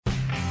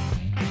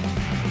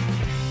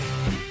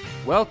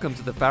Welcome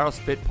to the Pharos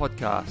Fit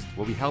podcast,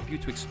 where we help you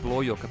to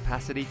explore your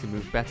capacity to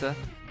move better,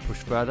 push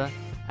further,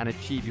 and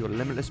achieve your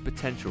limitless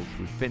potential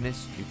through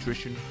fitness,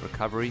 nutrition,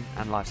 recovery,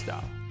 and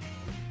lifestyle.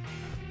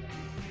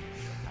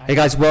 Hey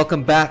guys,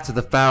 welcome back to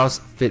the Pharos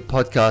Fit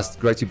podcast.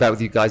 Great to be back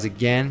with you guys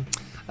again.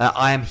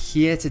 I am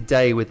here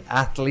today with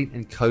athlete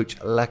and coach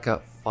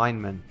Leka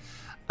Feynman.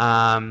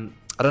 I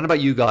don't know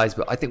about you guys,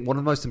 but I think one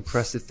of the most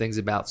impressive things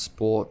about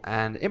sport,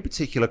 and in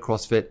particular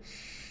CrossFit,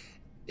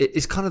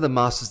 it's kind of the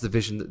master's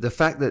division. The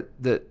fact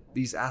that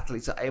these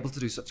athletes are able to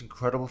do such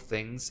incredible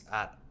things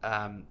at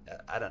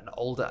an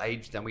older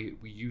age than we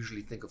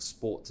usually think of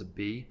sport to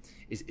be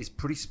is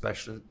pretty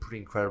special and pretty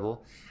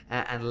incredible.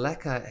 And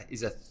Leka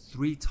is a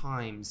 3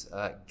 times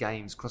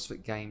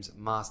CrossFit Games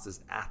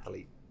Masters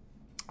athlete.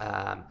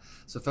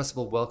 So first of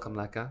all, welcome,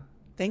 Leka.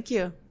 Thank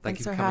you.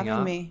 Thanks for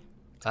having me.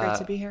 It's great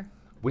to be here.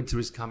 Winter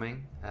is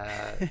coming.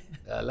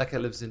 Leka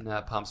lives in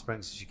Palm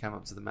Springs, so she came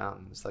up to the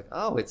mountain. It's like,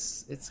 oh,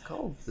 it's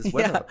cold. This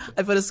weather. Yeah,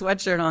 I put a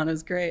sweatshirt on. It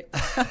was great.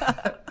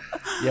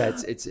 Yeah,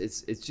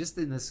 it's just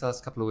in this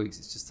last couple of weeks,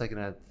 it's just taken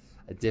a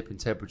dip in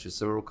temperature,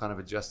 so we're all kind of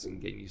adjusting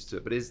and getting used to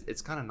it. But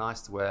it's kind of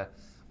nice to wear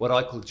what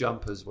I call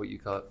jumpers, what you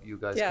guys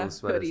call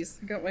sweaters.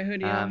 Hoodies. I got my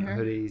hoodie on here.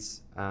 Hoodies.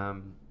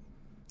 I'm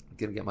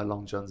gonna get my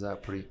long johns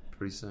out pretty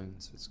soon,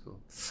 so it's cool.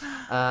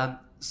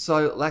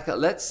 So, Leka,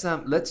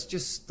 let's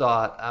just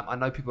start. I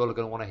know people are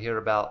going to want to hear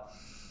about,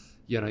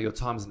 your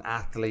time as an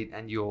athlete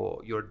and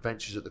your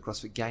adventures at the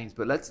CrossFit Games.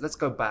 But let's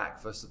go back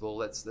first of all.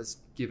 Let's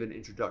give an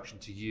introduction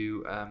to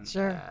you.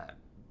 Sure.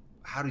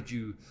 How did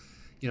you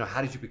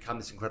become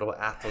this incredible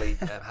athlete?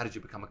 How did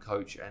you become a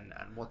coach? And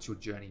what's your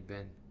journey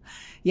been?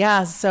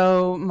 Yeah.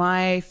 So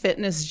my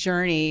fitness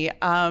journey.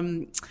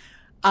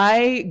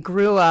 I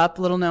grew up.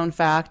 Little known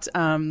fact.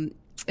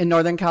 In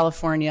Northern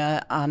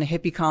California on a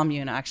hippie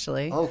commune,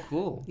 actually. Oh,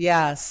 cool.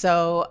 Yeah.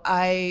 So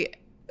I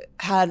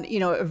had,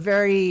 a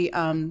very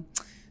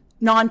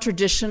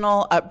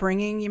non-traditional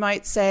upbringing, you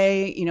might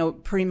say,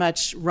 pretty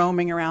much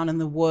roaming around in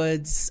the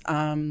woods.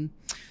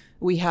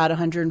 We had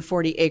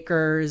 140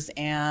 acres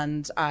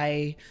and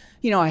I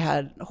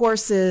had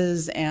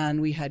horses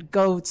and we had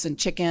goats and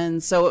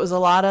chickens. So it was a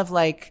lot of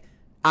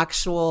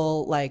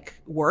actual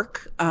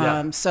work.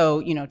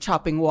 So,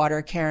 chopping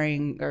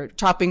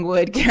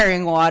wood,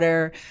 carrying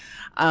water,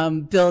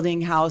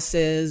 building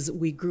houses.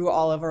 We grew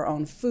all of our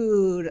own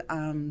food.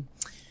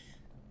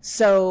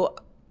 So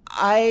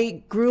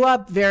I grew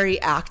up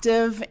very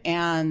active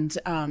and,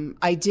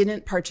 I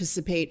didn't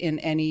participate in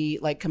any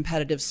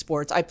competitive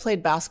sports. I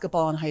played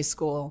basketball in high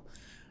school,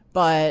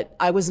 but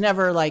I was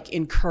never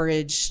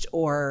encouraged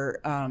or,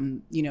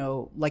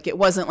 it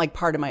wasn't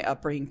part of my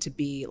upbringing to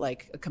be a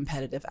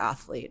competitive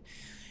athlete.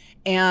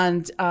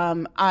 And,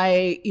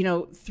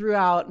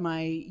 throughout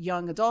my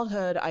young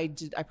adulthood, I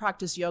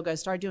practiced yoga. I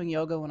started doing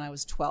yoga when I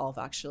was 12,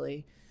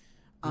 actually.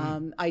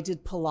 I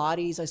did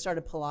Pilates. I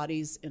started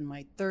Pilates in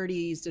my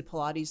 30s, did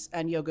Pilates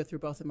and yoga through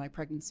both of my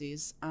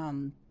pregnancies.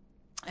 And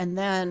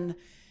then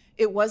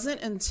it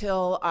wasn't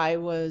until I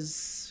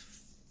was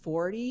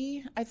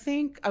 40, I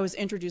think, I was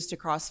introduced to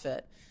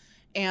CrossFit.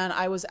 And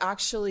I was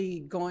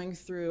actually going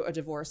through a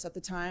divorce at the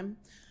time.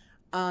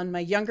 My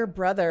younger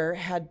brother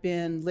had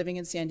been living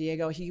in San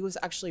Diego. He was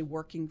actually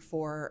working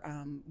for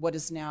what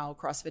is now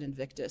CrossFit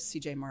Invictus,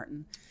 CJ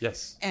Martin.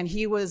 Yes. And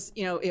he was,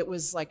 it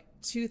was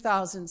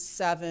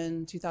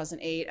 2007,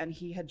 2008, and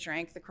he had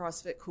drank the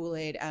CrossFit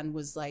Kool-Aid and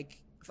was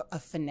a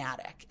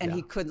fanatic, and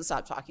he couldn't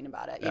stop talking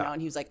about it,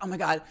 and he was like, oh my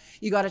God,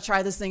 you got to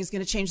try this thing. It's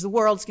going to change the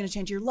world. It's going to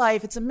change your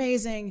life. It's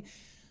amazing.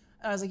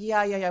 And I was like,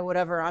 yeah,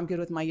 whatever. I'm good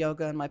with my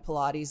yoga and my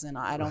Pilates, and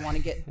I don't want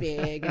to get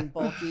big and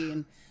bulky.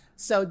 And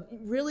so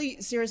really,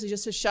 seriously,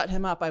 just to shut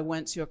him up, I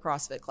went to a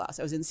CrossFit class.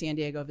 I was in San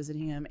Diego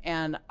visiting him,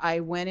 and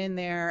I went in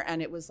there,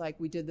 and it was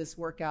we did this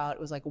workout.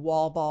 It was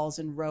wall balls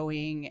and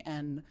rowing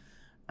and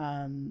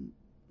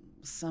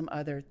some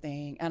other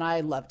thing. And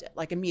I loved it,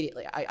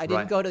 immediately. I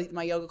didn't go to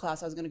my yoga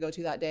class I was going to go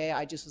to that day.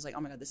 I just was like,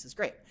 oh my God, this is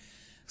great.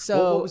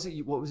 So what was it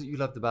you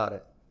loved about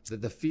it?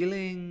 The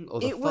feeling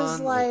or the fun? It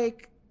was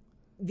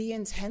the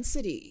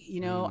intensity,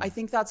 I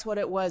think that's what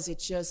it was. It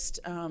just,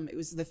 it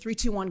was the 3,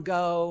 2, 1,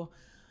 go.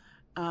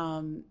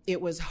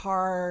 It was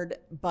hard,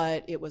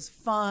 but it was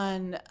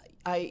fun.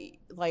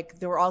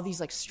 There were all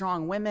these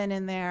strong women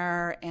in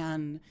there,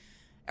 and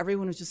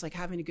everyone was just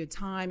having a good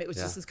time. It was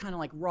just this kind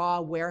of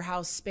raw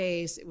warehouse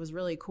space. It was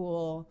really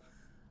cool.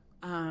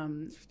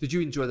 Did you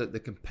enjoy the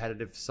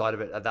competitive side of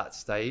it at that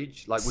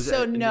stage?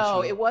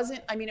 No, it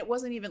wasn't. I mean, it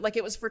wasn't even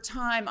it was for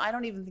time. I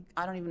don't even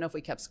know if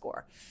we kept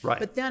score. Right.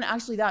 But then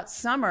actually that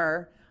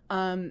summer,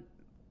 I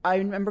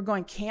remember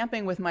going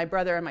camping with my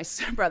brother and my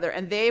stepbrother,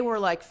 and they were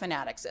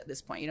fanatics at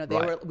this point.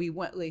 We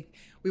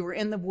were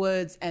in the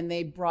woods, and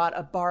they brought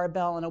a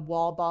barbell and a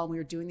wall ball, and we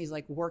were doing these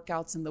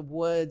workouts in the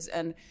woods,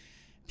 and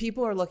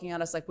people are looking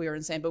at us like we were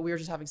insane, but we were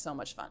just having so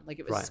much fun.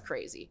 It was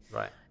crazy.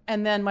 Right.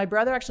 And then my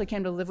brother actually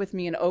came to live with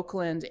me in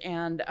Oakland,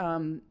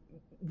 and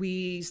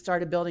we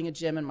started building a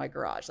gym in my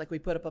garage. We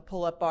put up a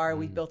pull-up bar,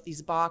 we built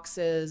these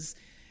boxes,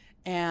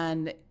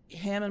 and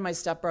him and my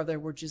stepbrother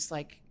were just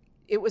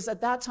it was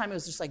at that time, it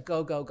was just like,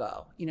 go, go,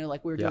 go. You know,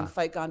 like we were doing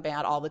Fight Gone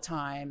Bad all the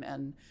time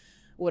and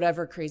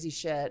whatever crazy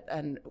shit.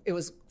 And it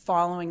was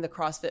following the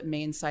CrossFit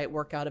main site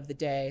workout of the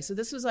day. So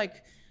this was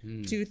like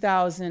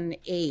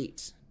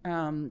 2008.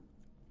 And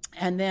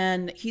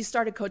then he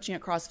started coaching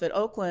at CrossFit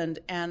Oakland.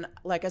 And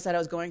like I said, I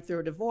was going through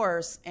a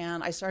divorce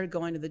and I started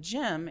going to the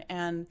gym,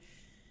 and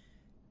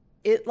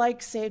it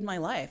like saved my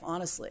life,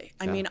 honestly.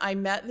 I mean, I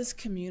met this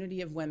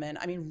community of women.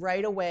 I mean,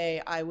 right away,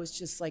 I was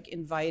just like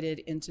invited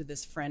into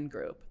this friend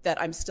group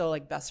that I'm still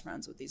like best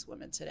friends with these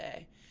women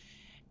today.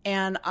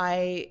 And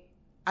I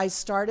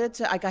started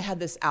to, like, I had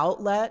this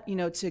outlet, you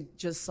know, to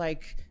just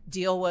like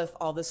deal with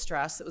all the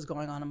stress that was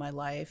going on in my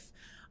life.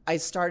 I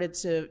started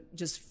to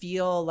just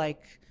feel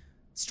like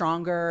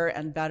stronger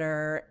and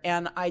better.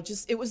 And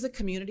it was the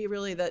community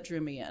really that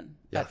drew me in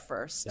at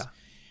first. Yeah.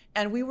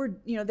 And we were,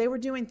 you know, they were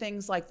doing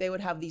things like they would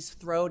have these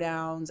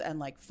throwdowns and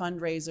like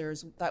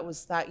fundraisers. That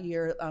was that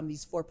year,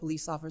 these 4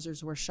 police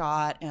officers were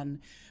shot, and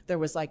there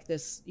was like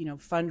this, you know,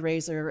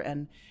 fundraiser,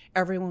 and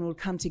everyone would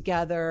come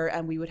together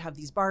and we would have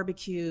these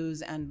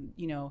barbecues, and,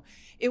 you know,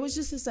 it was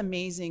just this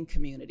amazing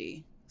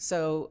community.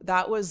 So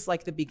that was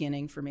like the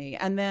beginning for me.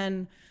 And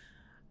then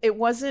it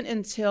wasn't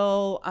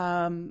until,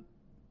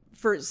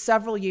 for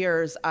several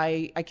years,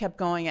 I kept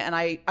going, and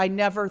I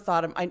never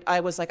thought I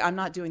was like, I'm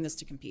not doing this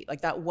to compete.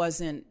 Like that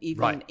wasn't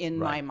even in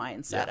my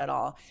mindset at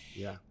all.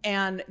 Yeah.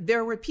 And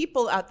there were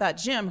people at that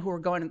gym who were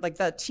going, like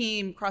the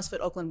team, CrossFit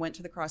Oakland went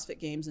to the CrossFit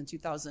Games in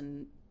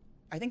 2000.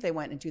 I think they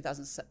went in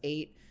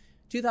 2008.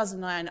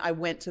 2009, I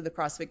went to the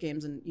CrossFit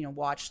Games and, you know,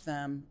 watched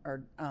them,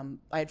 or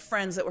I had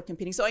friends that were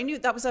competing. So I knew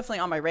that was definitely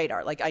on my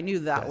radar. Like I knew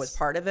that was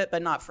part of it,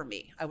 but not for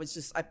me. I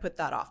put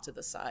that off to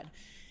the side.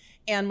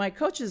 And my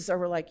coaches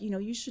were like, you know,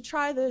 you should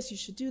try this, you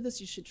should do this,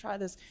 you should try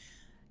this.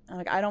 I'm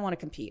like, I don't want to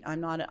compete. I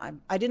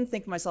didn't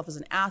think of myself as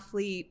an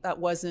athlete. That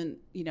wasn't,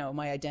 you know,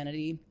 my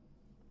identity.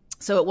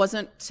 So it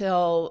wasn't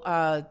till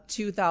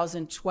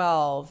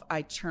 2012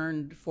 I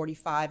turned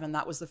 45, and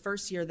that was the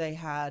first year they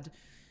had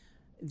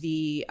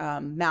the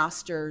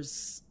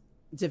Masters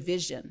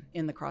division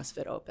in the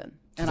CrossFit Open.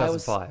 And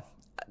 2005?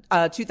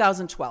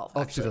 2012.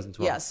 Oh,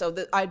 2012. Yeah, so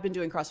I'd been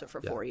doing CrossFit for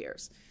 4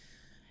 years.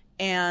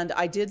 And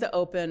I did the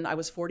Open. I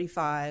was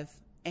 45,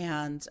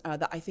 and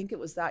I think it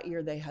was that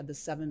year they had the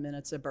 7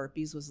 minutes of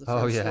burpees was the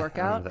first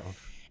workout.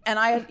 And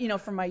I had, you know,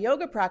 from my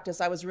yoga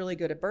practice, I was really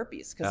good at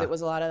burpees because it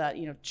was a lot of that,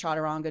 you know,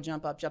 chaturanga,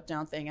 jump up, jump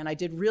down thing. And I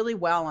did really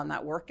well on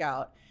that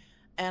workout.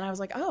 And I was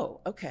like, oh,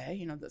 okay,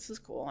 you know, this is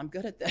cool. I'm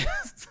good at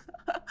this.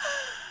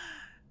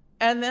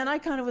 And then I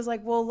kind of was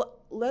like, well,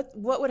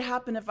 what would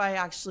happen if I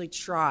actually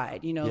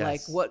tried? You know,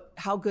 like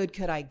how good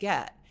could I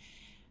get?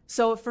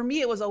 So for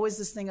me, it was always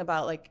this thing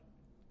about like,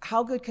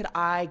 how good could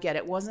I get?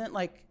 It wasn't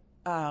like,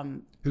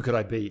 who could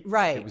I beat?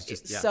 Right. It was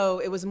just, So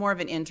it was more of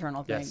an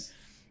internal thing. Yes.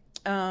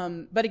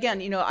 But again,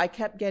 you know, I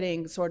kept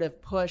getting sort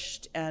of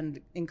pushed and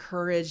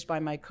encouraged by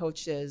my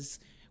coaches,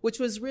 which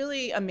was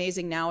really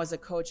amazing. Now as a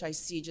coach, I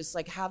see just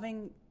like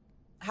having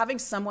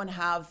someone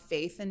have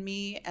faith in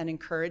me and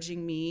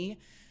encouraging me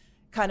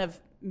kind of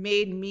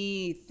made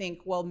me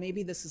think, well,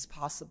 maybe this is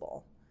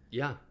possible.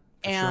 Yeah.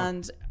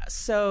 And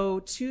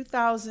so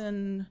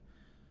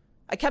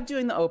I kept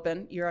doing the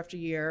Open year after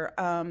year,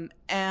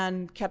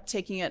 and kept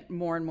taking it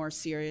more and more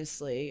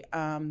seriously.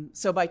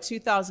 So by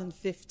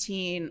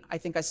 2015, I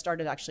think I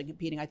started actually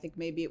competing. I think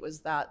maybe it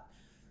was that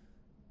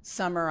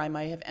summer I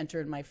might have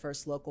entered my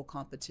first local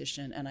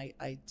competition, and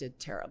I did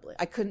terribly.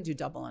 I couldn't do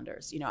double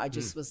unders. You know, I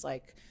just was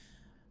like,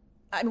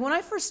 I mean, when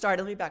I first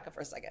started, let me back up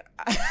for a second.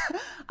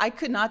 I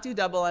could not do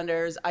double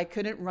unders. I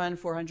couldn't run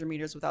 400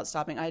 meters without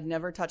stopping. I had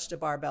never touched a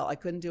barbell. I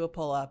couldn't do a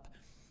pull-up.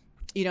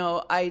 You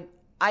know, I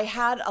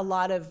had a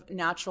lot of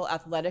natural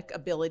athletic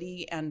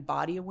ability and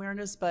body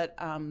awareness, but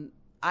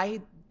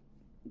I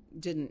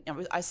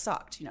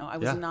sucked, you know. I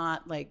was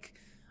not like,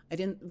 I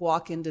didn't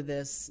walk into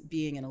this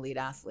being an elite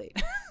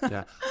athlete.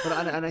 Yeah.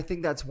 And I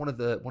think that's one of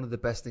the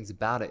best things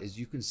about it is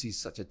you can see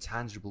such a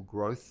tangible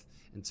growth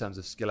in terms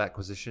of skill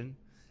acquisition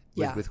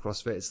with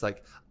CrossFit. It's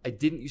like, I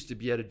didn't used to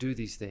be able to do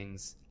these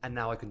things, and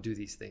now I can do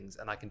these things,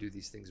 and I can do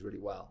these things really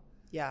well.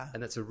 Yeah.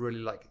 And that's a really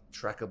like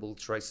trackable,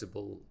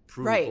 traceable,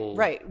 provable.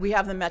 Right. We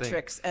have the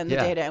metrics and the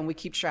data, and we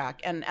keep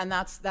track. And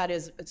that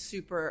is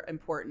super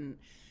important.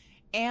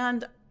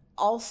 And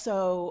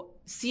also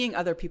seeing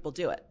other people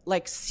do it,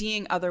 like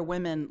seeing other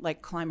women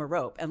like climb a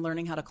rope and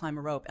learning how to climb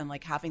a rope, and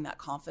like having that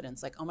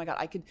confidence, like, oh my God,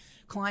 I could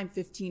climb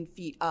 15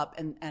 feet up,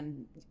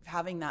 and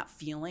having that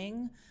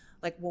feeling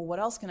like, well, what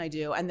else can I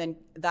do? And then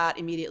that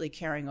immediately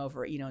carrying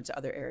over, you know, into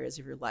other areas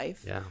of your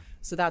life. Yeah.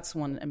 So that's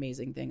one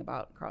amazing thing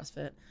about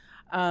CrossFit.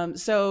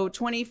 So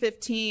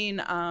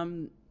 2015,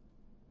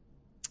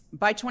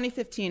 by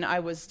 2015, I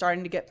was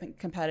starting to get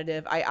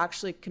competitive. I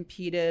actually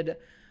competed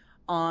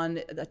on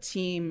a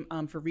team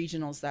for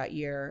regionals that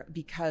year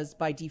because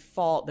by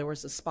default, there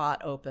was a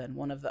spot open.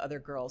 One of the other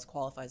girls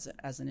qualifies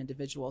as an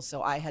individual.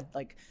 So I had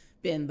like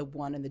been the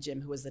one in the gym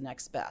who was the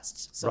next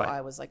best. So I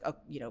was like,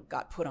 you know,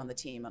 got put on the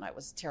team, and I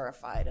was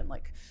terrified and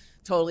like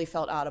totally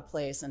felt out of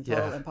place and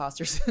total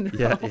imposter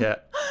syndrome. Yeah.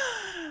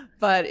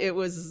 but it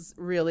was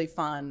really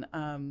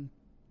fun.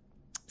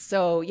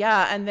 So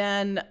yeah, and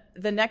then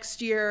the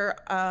next year,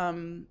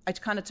 I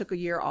kind of took a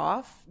year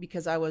off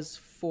because I was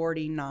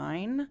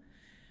 49.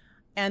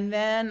 And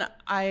then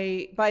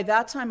by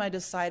that time I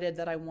decided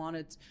that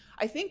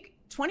I think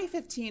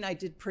 2015, I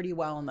did pretty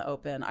well in the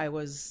Open. I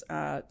was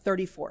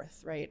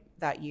 34th, right,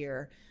 that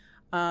year.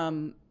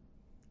 And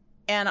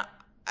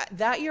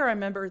that year I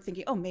remember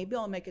thinking, oh, maybe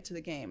I'll make it to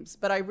the games.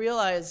 But I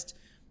realized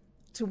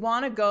to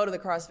want to go to the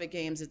CrossFit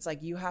Games, it's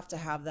like you have to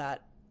have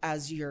that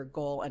as your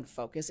goal and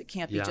focus. It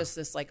can't be just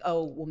this like,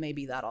 oh, well,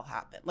 maybe that'll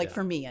happen. Like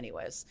for me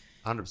anyways.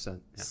 100%.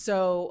 Yeah.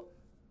 So,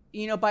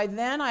 by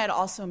then I had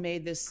also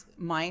made this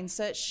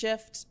mindset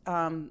shift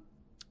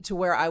to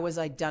where I was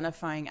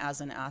identifying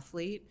as an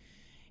athlete.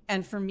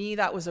 And for me,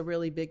 that was a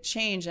really big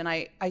change. And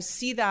I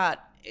see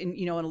that,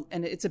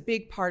 and it's a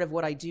big part of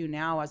what I do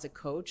now as a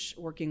coach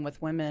working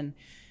with women,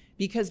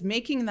 because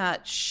making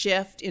that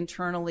shift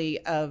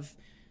internally of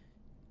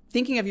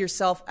thinking of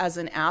yourself as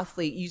an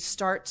athlete, you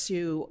start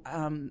to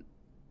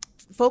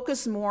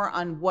focus more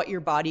on what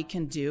your body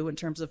can do in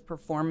terms of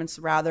performance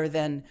rather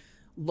than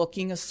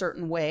looking a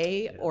certain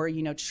way or,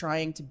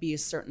 trying to be a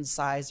certain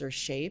size or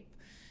shape.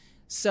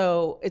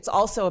 So it's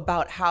also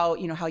about how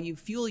you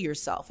fuel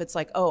yourself. It's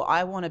like, oh,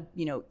 I want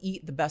to,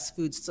 eat the best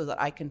foods so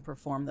that I can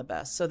perform the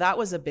best. So that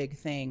was a big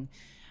thing.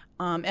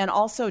 And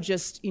also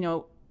just,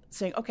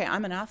 saying, okay,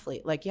 I'm an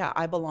athlete. Like, yeah,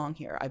 I belong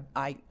here.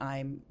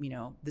 I'm,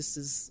 this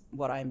is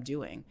what I'm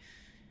doing.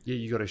 Yeah,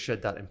 you got to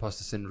shed that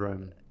imposter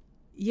syndrome.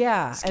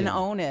 Yeah, and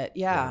own it.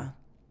 Yeah.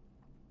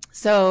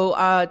 So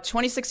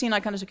 2016, I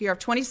kind of took a year off.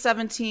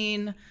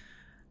 2017,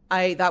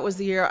 that was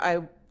the year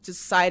I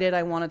decided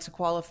I wanted to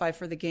qualify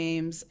for the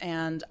games.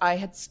 And I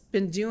had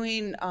been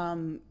doing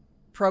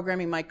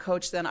programming. My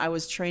coach then, I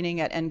was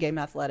training at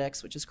Endgame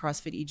Athletics, which is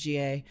CrossFit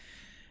EGA.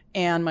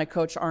 And my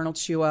coach, Arnold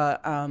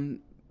Chua,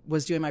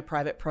 was doing my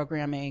private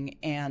programming,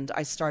 and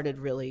I started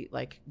really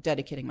like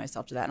dedicating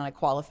myself to that, and I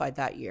qualified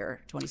that year,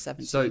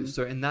 2017.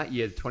 So in that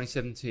year,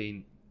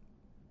 2017,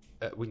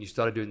 when you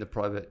started doing the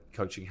private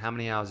coaching, how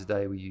many hours a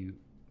day were you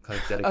kind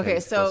of dedicated to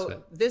CrossFit?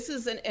 So this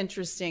is an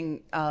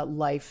interesting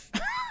life.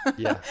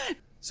 Yeah.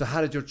 So how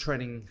did your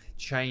training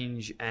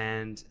change,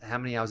 and how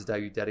many hours a day are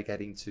you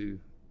dedicating to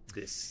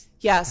this?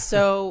 Yeah,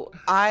 so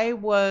I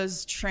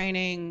was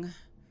training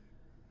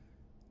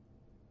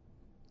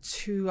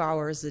 2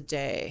 hours a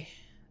day.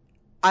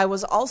 I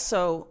was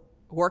also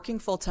working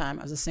full time.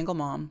 I was a single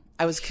mom.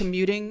 I was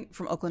commuting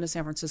from Oakland to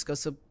San Francisco.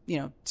 So,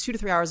 2 to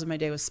 3 hours of my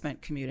day was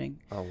spent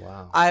commuting. Oh,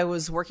 wow. I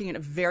was working in a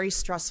very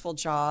stressful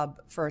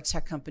job for a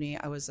tech company.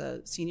 I was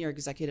a senior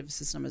executive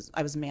assistant.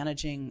 I was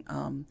managing,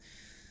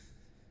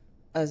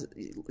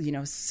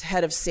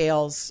 head of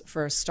sales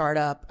for a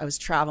startup. I was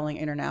traveling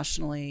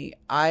internationally.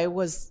 I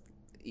was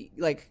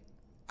like,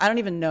 I don't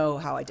even know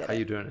how I did it. How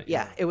you doing it?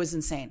 Yeah, it was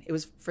insane. It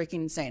was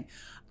freaking insane.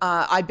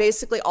 I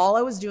basically, all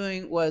I was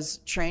doing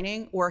was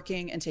training,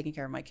 working, and taking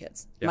care of my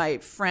kids. Yeah. My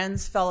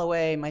friends fell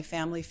away. My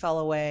family fell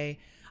away.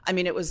 I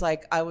mean, it was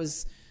like I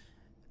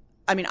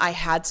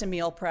had to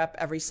meal prep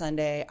every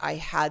Sunday. I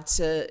had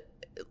to,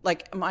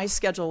 like, my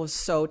schedule was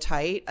so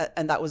tight,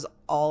 and that was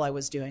all I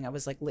was doing. I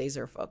was like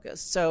laser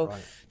focused. So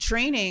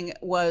training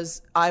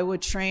was, I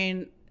would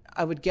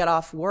get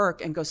off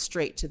work and go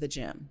straight to the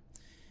gym.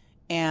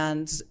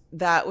 And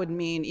that would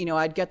mean,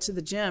 I'd get to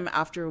the gym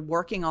after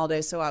working all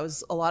day. So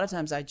a lot of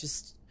times I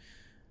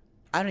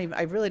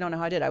really don't know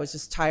how I did. I was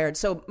just tired.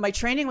 So my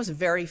training was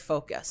very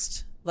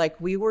focused. Like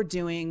we were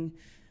doing,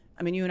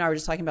 you and I were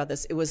just talking about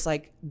this. It was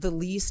like the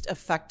least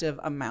effective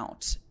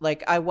amount.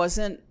 Like I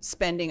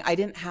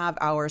didn't have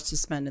hours to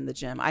spend in the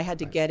gym. I had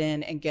to get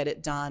in and get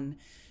it done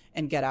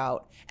and get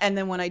out. And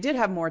then when I did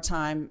have more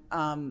time,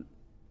 on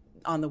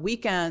the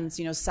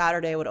weekends,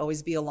 Saturday would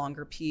always be a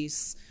longer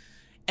piece.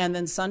 And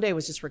then Sunday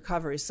was just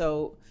recovery.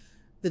 So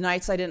the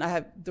nights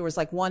there was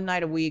like one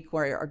night a week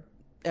or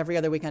every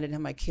other week I didn't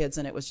have my kids,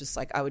 and it was just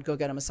like I would go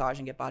get a massage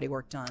and get body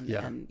work done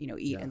and,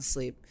 eat and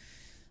sleep.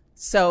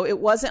 So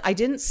I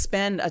didn't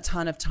spend a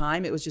ton of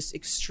time. It was just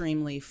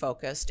extremely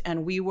focused.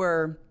 And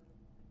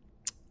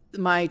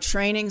my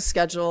training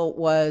schedule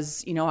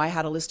was, I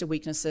had a list of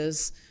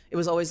weaknesses. It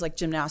was always like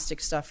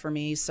gymnastic stuff for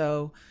me.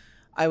 So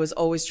I was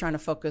always trying to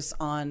focus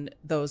on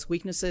those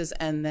weaknesses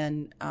and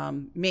then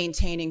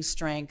maintaining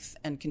strength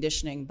and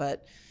conditioning,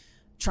 but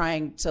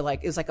trying to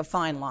it was like a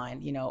fine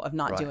line, of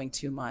not doing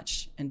too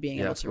much and being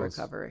able to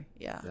recover.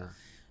 Yeah.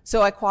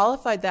 So I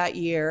qualified that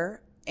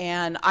year,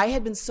 and I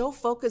had been so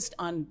focused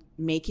on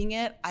making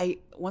it.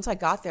 Once I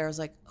got there, I was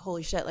like,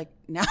 holy shit, like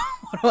now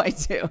what do I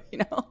do?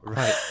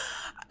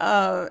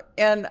 Right.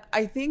 And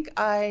I think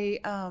I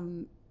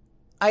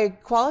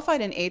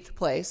qualified in 8th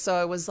place. So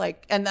I was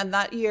like, and then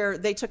that year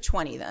they took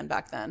 20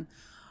 back then.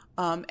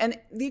 And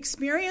the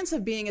experience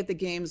of being at the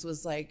games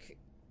was like,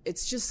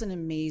 it's just an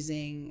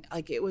amazing,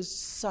 it was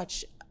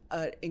such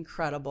an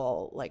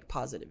incredible,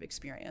 positive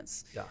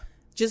experience. Yeah.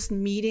 Just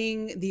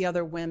meeting the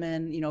other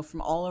women,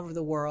 from all over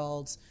the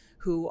world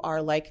who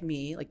are like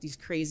me, like these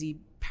crazy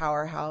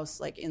powerhouse,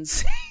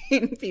 insane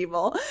insane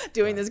people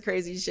doing this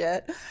crazy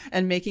shit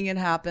and making it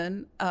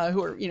happen,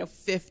 who are,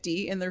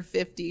 50 in their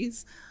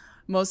 50s.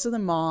 Most of the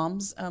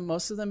moms,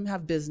 most of them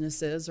have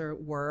businesses or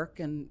work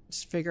and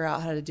just figure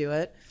out how to do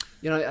it.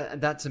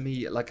 And that to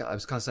me, like I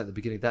was kind of saying at the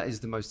beginning, that is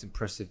the most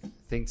impressive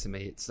thing to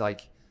me. It's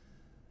like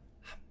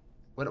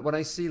when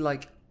I see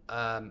like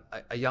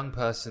a young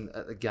person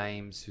at the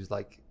games who's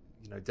like,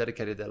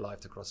 dedicated their life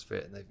to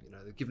CrossFit, and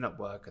they've given up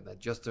work and they're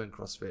just doing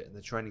CrossFit and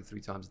they're training 3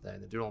 times a day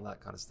and they're doing all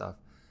that kind of stuff.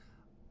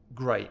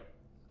 Great.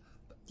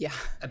 Yeah.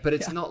 But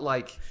it's not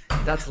like,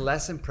 that's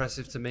less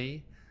impressive to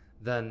me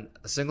than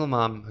a single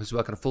mom who's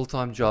working a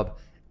full-time job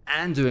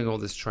and doing all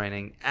this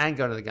training and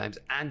going to the games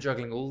and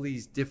juggling all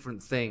these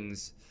different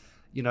things.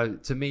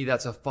 To me,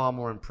 that's a far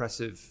more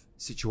impressive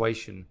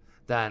situation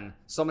than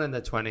someone in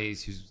their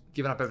 20s who's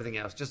given up everything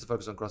else just to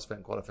focus on CrossFit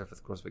and qualify for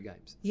the CrossFit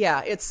Games.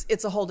 Yeah,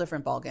 it's a whole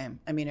different ballgame.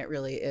 I mean, it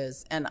really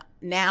is. And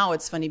now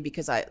it's funny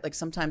because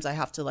sometimes I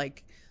have to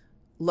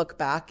look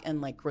back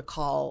and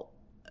recall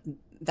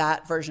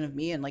that version of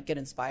me and get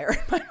inspired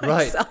by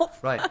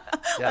myself. Right.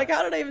 Yeah.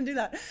 How did I even do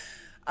that?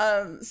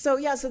 So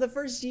the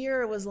first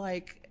year was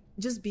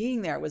just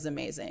being there was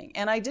amazing.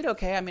 And I did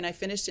okay. I mean, I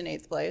finished in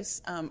 8th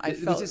place.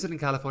 Was this in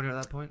California at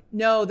that point?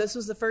 No, this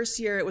was the first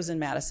year it was in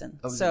Madison.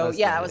 Oh,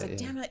 I was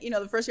damn it.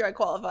 The first year I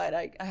qualified,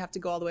 I have to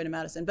go all the way to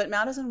Madison. But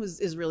Madison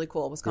is really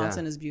cool.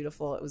 Wisconsin is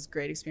beautiful. It was a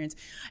great experience.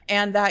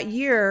 And that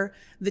year,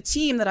 the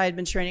team that I had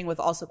been training with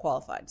also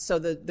qualified. So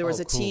there was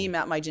a team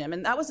at my gym.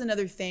 And that was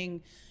another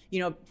thing,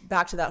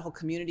 back to that whole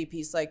community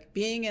piece,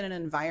 being in an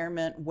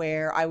environment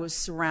where I was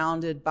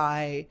surrounded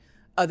by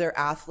other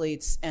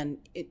athletes and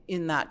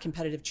in that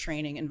competitive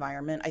training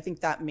environment, I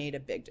think that made a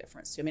big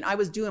difference too. I mean, I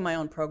was doing my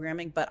own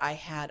programming, but I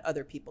had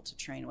other people to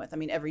train with. I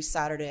mean, every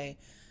Saturday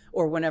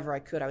or whenever I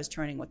could, I was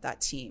training with that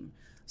team.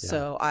 Yeah.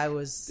 So I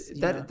was...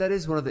 That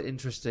is one of the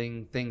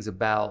interesting things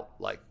about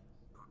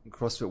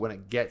CrossFit when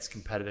it gets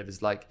competitive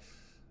is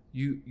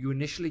you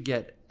initially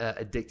get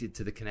addicted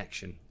to the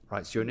connection,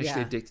 right? So you're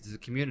initially addicted to the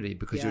community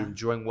because you're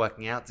enjoying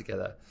working out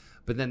together.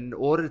 But then in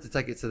order to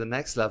take it to the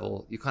next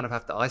level, you kind of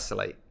have to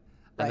isolate.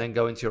 And then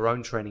go into your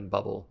own training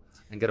bubble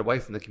and get away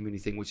from the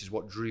community thing, which is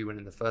what drew you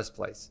in the first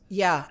place.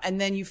 Yeah. And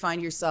then you find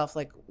yourself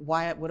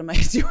what am I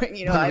doing?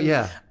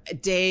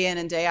 Day in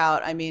and day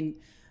out. I mean,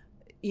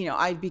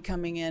 I'd be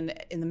coming in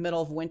the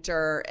middle of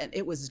winter and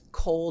it was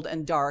cold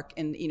and dark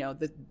and,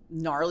 the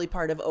gnarly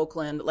part of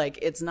Oakland,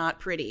 it's not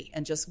pretty,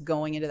 and just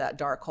going into that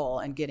dark hole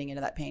and getting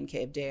into that pain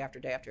cave day after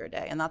day after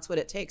day. And that's what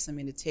it takes. I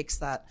mean, it takes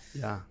that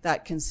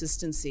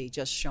consistency,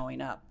 just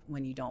showing up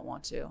when you don't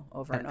want to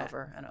over and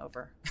over and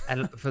over.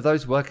 And for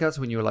those workouts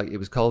when you were it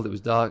was cold, it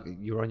was dark,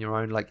 you were on your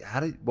own,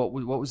 what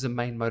was the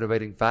main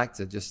motivating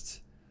factor?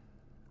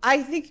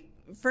 I think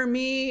for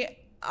me,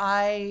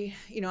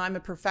 I'm a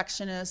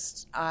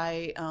perfectionist.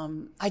 I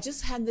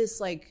just had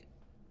this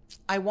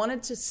I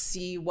wanted to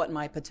see what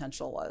my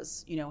potential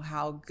was,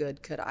 how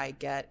good could I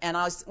get? And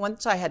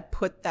once I had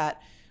put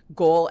that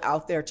goal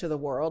out there to the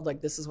world,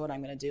 this is what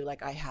I'm going to do.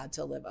 I had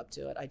to live up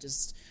to it.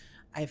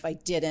 If I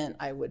didn't,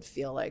 I would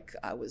feel like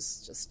I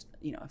was just,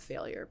 a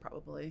failure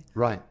probably.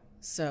 Right.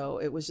 So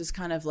it was just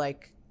kind of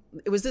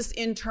it was this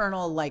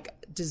internal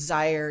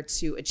desire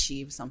to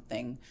achieve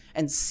something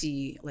and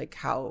see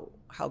how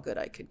good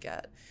I could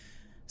get.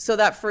 So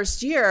that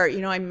first year,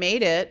 I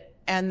made it,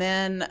 and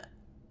then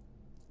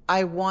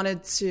I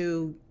wanted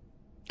to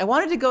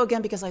go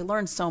again because I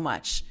learned so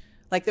much.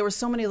 There were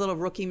so many little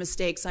rookie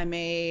mistakes I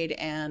made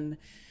and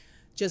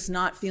just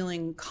not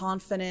feeling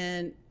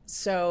confident.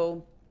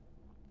 So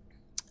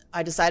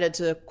I decided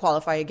to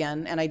qualify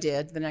again, and I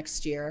did the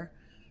next year,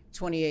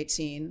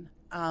 2018.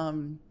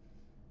 And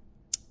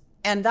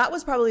that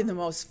was probably the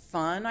most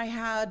fun I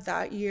had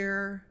that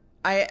year.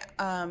 I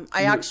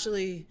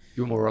actually...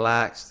 You were more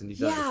relaxed and you've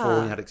done it before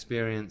and you had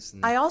experience.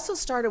 I also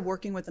started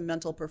working with a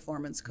mental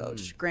performance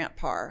coach, Grant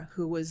Parr,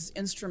 who was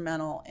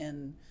instrumental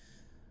in,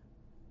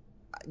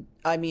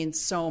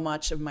 so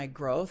much of my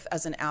growth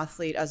as an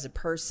athlete, as a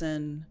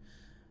person,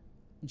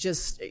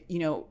 just,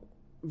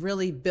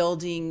 really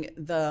building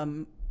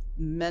the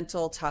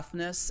mental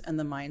toughness and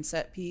the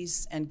mindset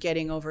piece and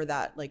getting over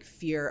that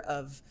fear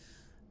of,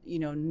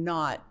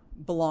 not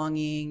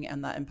belonging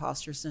and that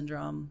imposter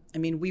syndrome. I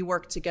mean, we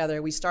worked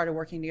together. We started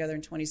working together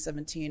in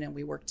 2017 and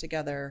we worked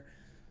together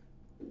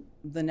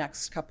the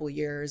next couple of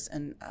years.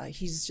 And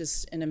he's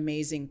just an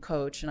amazing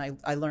coach. And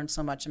I learned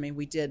so much. I mean,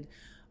 we did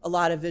a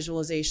lot of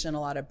visualization, a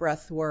lot of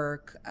breath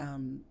work,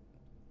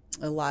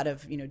 a lot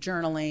of,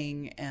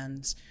 journaling.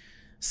 And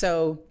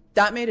so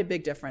that made a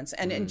big difference.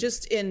 And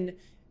just in,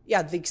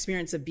 the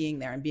experience of being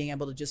there and being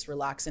able to just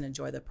relax and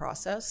enjoy the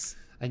process.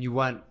 And you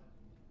weren't,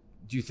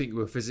 do you think you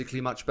were physically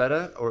much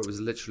better, or it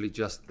was literally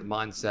just the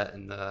mindset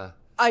and the...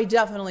 I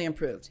definitly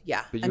improved.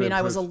 Yeah. I mean, improved.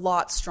 I was a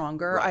lot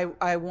stronger. Right.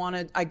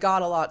 I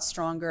got a lot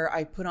stronger.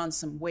 I put on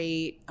some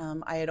weight.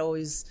 I had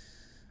always,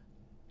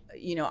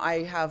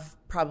 I have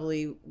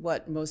probably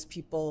what most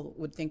people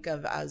would think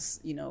of as,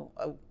 the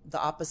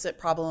opposite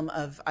problem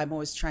of I'm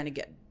always trying to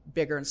get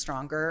bigger and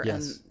stronger.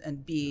 Yes.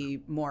 and be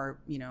more,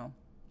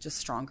 just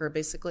stronger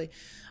basically.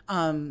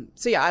 So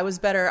yeah, I was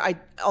better.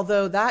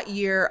 Although that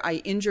year I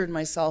injured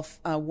myself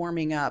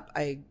warming up.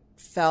 I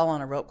fell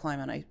on a rope climb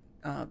and I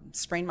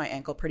sprained my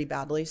ankle pretty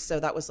badly. So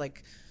that was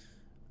like,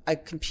 I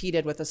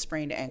competed with a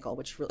sprained ankle,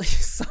 which really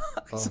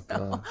sucked.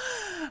 So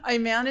I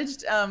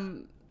managed,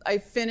 I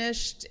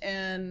finished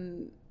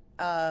in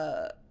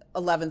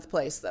 11th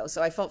place though.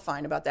 So I felt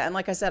fine about that. And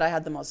like I said, I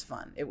had the most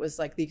fun. It was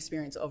like the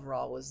experience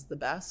overall was the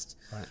best.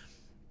 Right.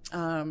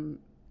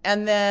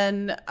 And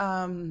then,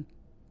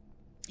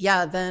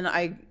 then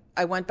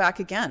I went back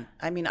again.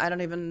 I mean, I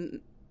don't even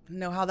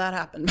know how that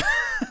happened,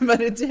 but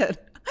it did.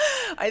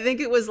 I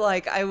think it was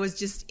like, I was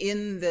just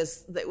in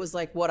this, it was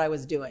like what I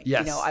was doing.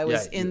 Yes. You know, I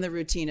was in the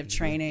routine of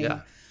training.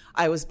 Yeah.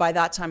 By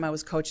that time I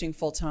was coaching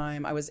full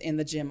time. I was in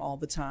the gym all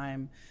the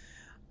time.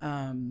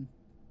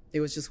 It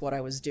was just what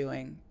I was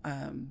doing.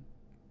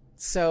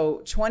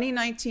 So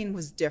 2019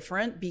 was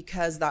different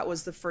because that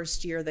was the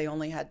first year they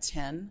only had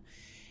 10.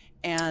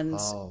 And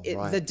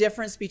the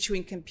difference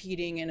between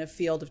competing in a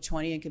field of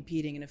 20 and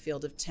competing in a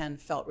field of 10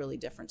 felt really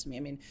different to me.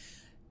 I mean,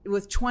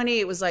 with 20,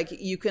 it was like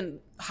you can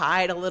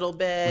hide a little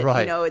bit.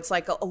 Right. You know, it's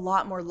like a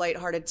lot more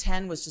lighthearted.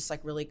 10 was just like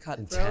really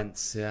cutthroat.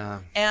 Intense, yeah.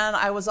 And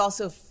I was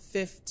also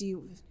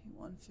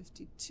 51,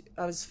 52.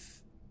 I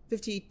was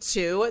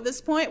 52 at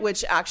this point,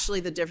 which actually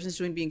the difference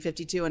between being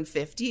 52 and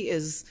 50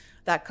 is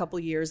that couple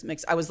years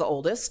mix. I was the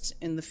oldest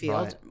in the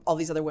field. Right. All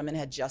these other women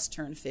had just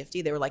turned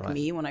 50. They were like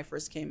me when I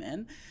first came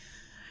in.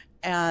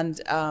 And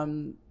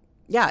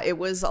it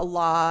was a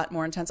lot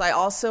more intense. I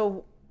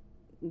also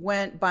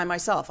went by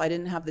myself. I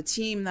didn't have the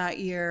team that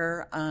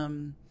year.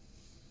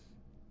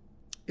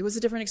 It was a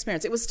different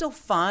experience. It was still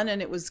fun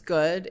and it was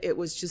good. It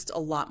was just a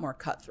lot more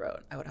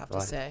cutthroat, I would have to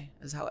say,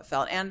 is how it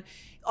felt. And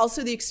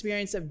also the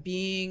experience of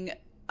being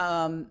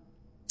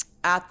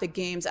at the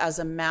games as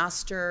a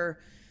master.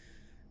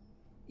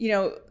 You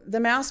know, the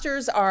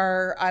masters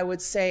are, I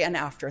would say, an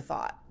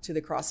afterthought to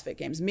the CrossFit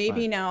Games.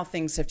 Maybe now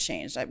things have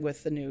changed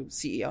with the new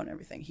CEO and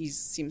everything. He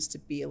seems to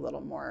be a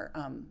little more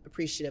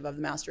appreciative of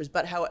the masters.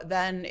 But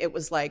then it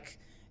was like,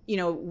 you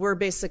know, we're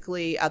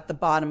basically at the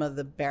bottom of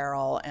the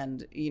barrel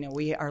and, you know,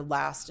 we are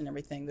last and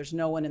everything. There's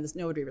no one in this.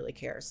 Nobody really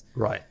cares.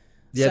 Right.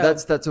 Yeah,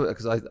 so, that's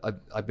because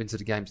I've been to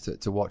the games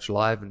to watch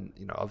live and,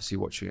 you know, obviously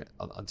watching it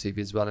on TV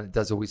as well. And it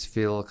does always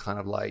feel kind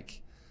of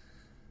like,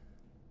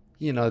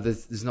 you know,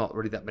 there's not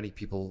really that many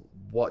people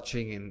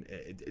watching and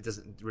it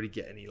doesn't really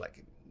get any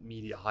like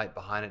media hype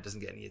behind it. It doesn't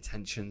get any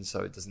attention.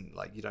 So it doesn't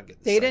like, you don't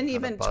get the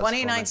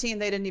 2019,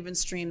 they didn't even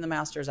stream the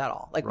Masters at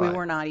all. Like we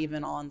were not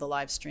even on the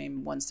live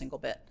stream one single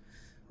bit.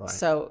 Right.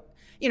 So,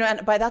 you know,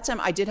 and by that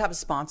time I did have a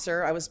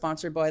sponsor. I was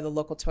sponsored by the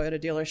local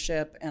Toyota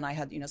dealership and I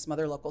had, you know, some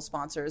other local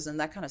sponsors and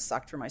that kind of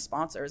sucked for my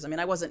sponsors. I mean,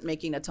 I wasn't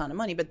making a ton of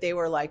money, but they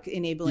were like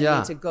enabling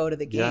me to go to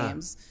the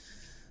games.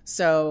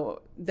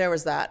 So there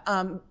was that.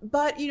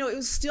 But, you know, it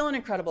was still an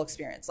incredible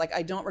experience. Like,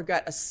 I don't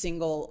regret a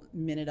single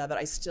minute of it.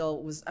 I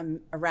still was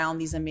around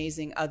these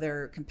amazing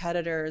other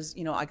competitors.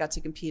 You know, I got to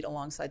compete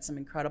alongside some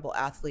incredible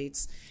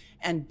athletes.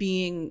 And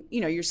being, you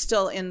know, you're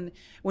still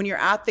when you're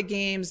at the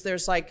games,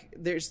 there's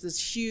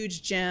this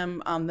huge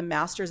gym. The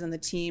masters and the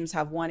teams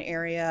have one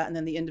area and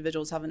then the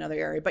individuals have another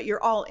area. But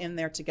you're all in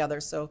there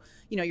together. So,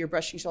 you know, you're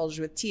brushing shoulders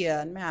with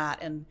Tia and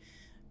Matt. And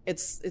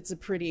it's a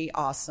pretty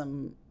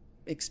awesome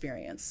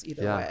experience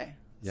either way.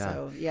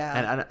 So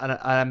and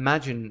I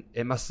imagine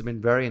it must have been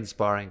very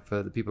inspiring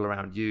for the people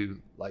around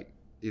you, like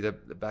either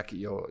back at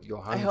your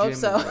home I hope gym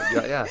so.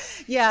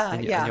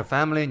 and your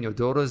family and your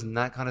daughters and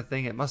that kind of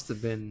thing. It must have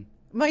been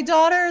my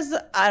daughters.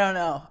 I don't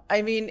know.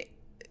 I mean,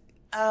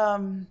 I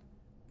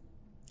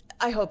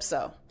hope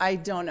so. I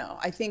don't know.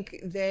 I think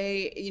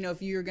they, you know,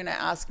 if you're going to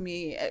ask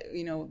me,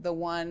 you know, the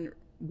one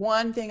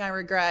thing I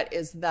regret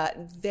is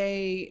that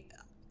they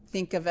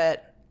think of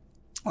it,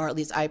 or at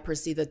least I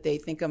perceive that they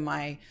think of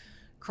my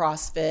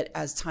CrossFit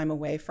as time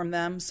away from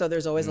them. So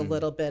there's always a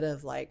little bit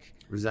of like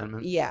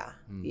resentment. Yeah.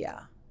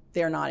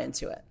 They're not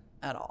into it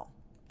at all.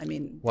 I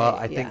mean,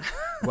 I think,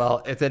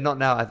 well, if they're not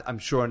now, I'm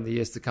sure in the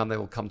years to come, they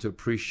will come to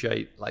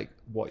appreciate like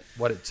what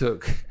it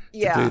took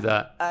to do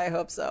that. I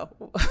hope so.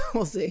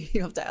 We'll see.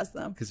 You have to ask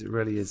them. Because it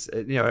really is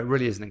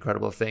an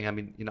incredible thing. I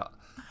mean, you know,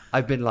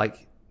 I've been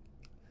like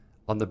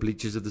on the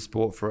bleachers of the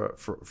sport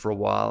for a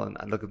while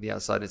and look at the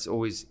outside. It's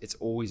always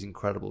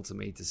incredible to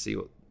me to see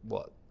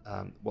what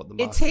the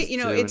masters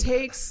do. It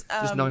takes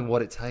just knowing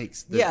what it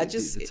takes.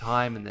 The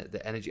time and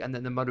the energy and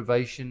then the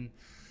motivation.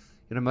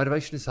 You know,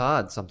 motivation is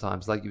hard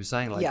sometimes. Like you were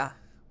saying, like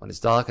when it's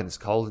dark and it's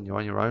cold and you're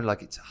on your own,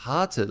 like it's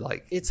hard to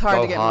like. It's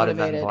hard to get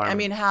motivated. I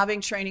mean, having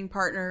training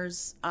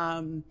partners,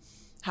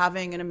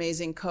 having an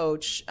amazing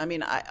coach. I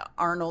mean,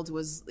 Arnold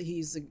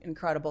he's an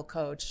incredible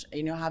coach.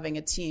 You know, having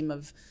a team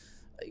of,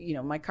 you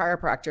know, my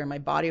chiropractor and my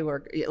body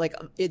work, like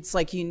it's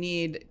like you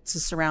need to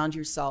surround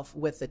yourself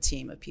with a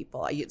team of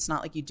people. It's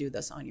not like you do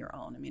this on your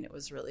own. I mean, it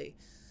was really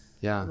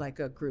like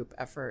a group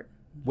effort.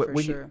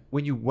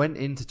 When you went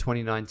into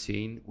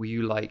 2019, were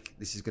you like,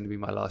 this is going to be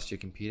my last year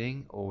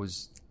competing, or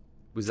was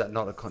that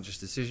not a conscious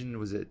decision?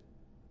 Was it?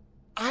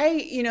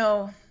 I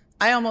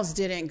I almost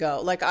didn't go.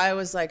 Like, I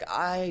was like,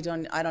 I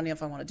don't know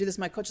if I want to do this.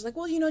 My coach is like,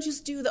 well,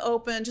 just do the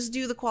open, just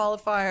do the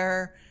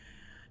qualifier.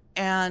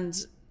 And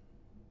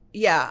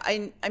yeah,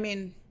 I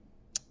mean,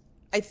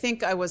 I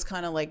think I was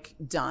kind of like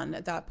done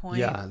at that point.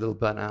 Yeah, a little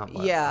burnt out.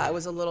 Yeah, I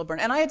was a little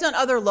burnt. And I had done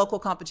other local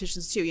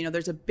competitions too.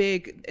 There's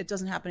it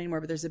doesn't happen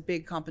anymore, but there's a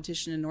big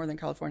competition in Northern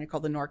California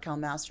called the NorCal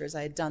Masters.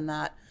 I had done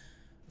that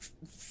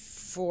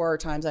 4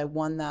 times. I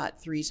won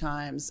that 3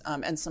 times.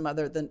 And some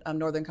other, the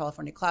Northern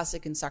California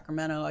Classic in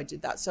Sacramento, I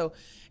did that. So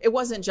it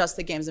wasn't just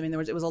the games. I mean,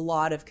 it was a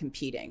lot of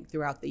competing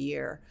throughout the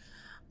year.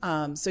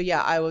 So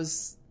yeah,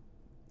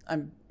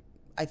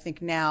 I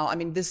think now, I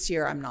mean, this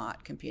year I'm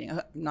not competing.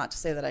 Not to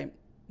say that I,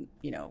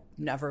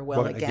 never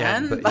will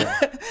again,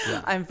 but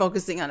yeah. I'm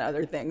focusing on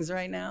other things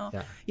right now.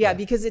 Yeah,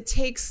 because it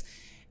takes,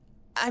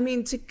 I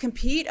mean, to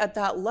compete at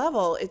that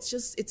level,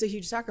 it's a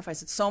huge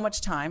sacrifice. It's so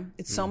much time.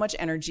 It's so much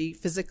energy,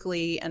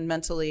 physically and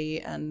mentally,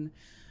 and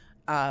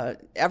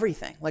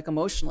everything, like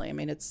emotionally. I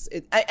mean,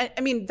 I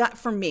mean, that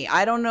for me,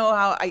 I don't know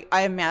how,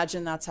 I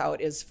imagine that's how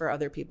it is for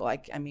other people. I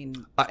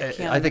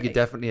think it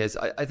definitely is.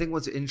 I think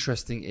what's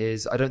interesting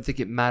is, I don't think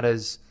it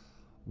matters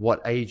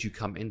what age you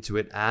come into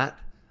it at.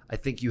 I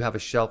think you have a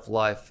shelf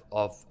life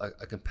of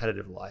a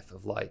competitive life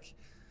of, like,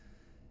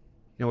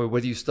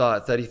 whether you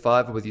start at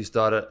 35 or whether you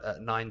start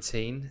at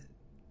 19,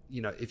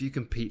 if you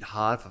compete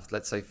hard for,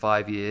 let's say,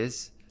 5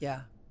 years,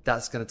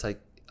 that's going to take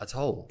a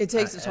toll. It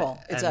takes a toll.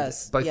 It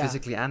does. Both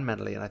physically and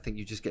mentally. And I think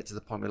you just get to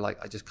the point where,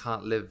 like, I just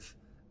can't live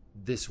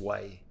this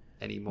way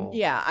anymore.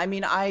 Yeah. I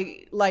mean,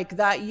 I like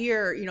that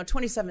year,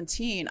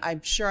 2017,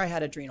 I'm sure I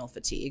had adrenal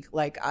fatigue.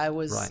 Like, I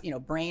was,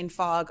 brain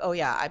fog. Oh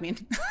yeah. I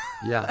mean,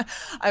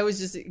 I was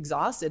just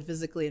exhausted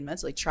physically and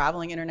mentally,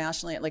 traveling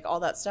internationally, like all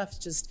that stuff.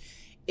 Just,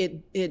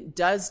 it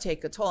does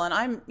take a toll. And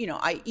I'm,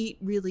 I eat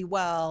really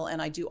well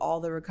and I do all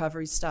the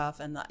recovery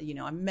stuff and,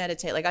 I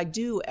meditate, like I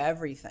do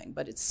everything,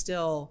 but it's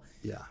still,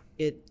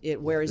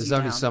 it wears you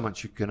down. There's only so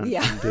much you can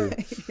do.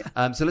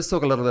 So let's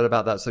talk a little bit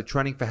about that. So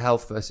training for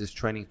health versus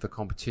training for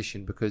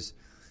competition, because,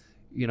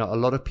 a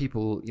lot of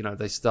people,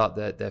 they start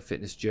their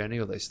fitness journey,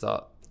 or they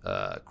start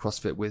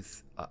CrossFit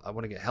with, I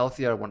want to get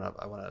healthier. I want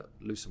to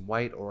lose some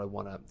weight, or I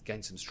want to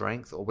gain some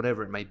strength, or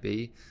whatever it may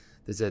be.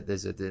 There's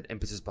an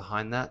impetus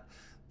behind that.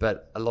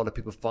 But a lot of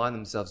people find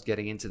themselves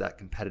getting into that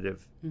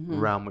competitive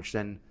realm, which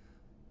then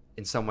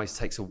in some ways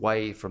takes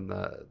away from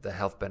the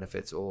health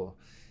benefits, or,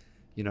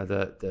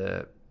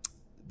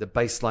 the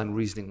baseline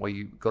reasoning why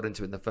you got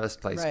into it in the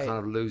first place kind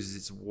of loses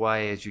its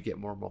way as you get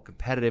more and more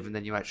competitive, and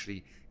then you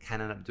actually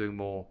can end up doing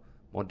more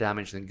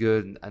damage than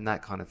good, and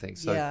that kind of thing.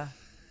 So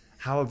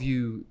how have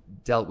you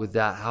dealt with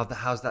that?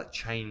 How's that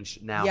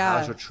changed now?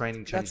 How's your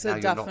training changed now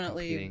you're not competing? That's a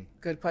definitely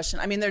good question.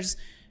 I mean,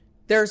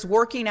 there's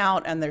working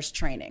out and there's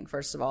training.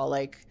 First of all,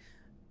 like,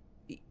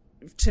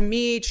 to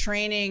me,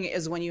 training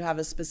is when you have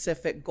a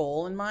specific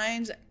goal in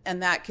mind,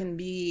 and that can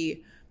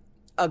be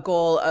a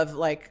goal of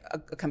like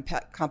a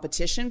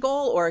competition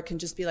goal, or it can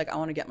just be like, I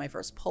want to get my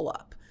first pull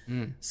up.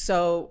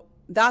 So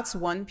that's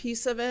one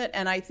piece of it.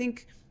 And I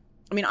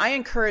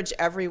encourage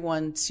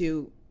everyone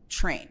to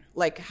train,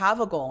 like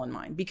have a goal in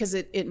mind, because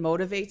it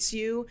motivates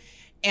you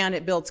and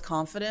it builds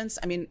confidence.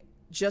 I mean,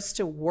 just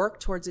to work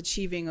towards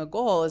achieving a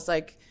goal is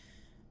like,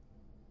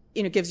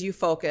 it gives you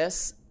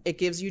focus, it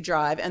gives you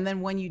drive. And then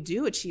when you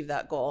do achieve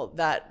that goal,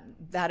 that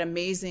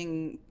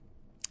amazing,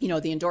 the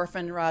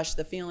endorphin rush,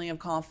 the feeling of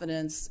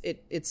confidence,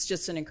 it's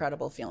just an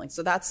incredible feeling.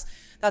 So that's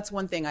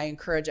one thing I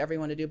encourage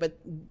everyone to do. But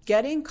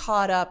getting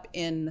caught up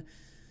in,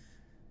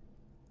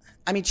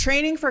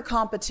 training for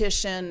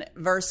competition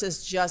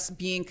versus just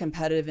being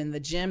competitive in the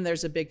gym,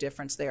 there's a big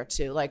difference there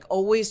too. Like,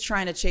 always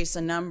trying to chase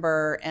a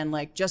number and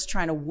like just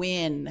trying to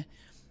win,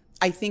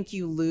 I think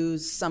you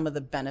lose some of the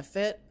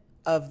benefit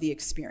of the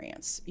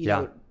experience,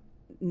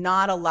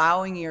 not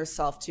allowing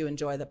yourself to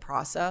enjoy the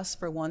process,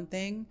 for one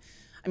thing.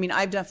 I mean,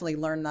 I've definitely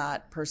learned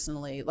that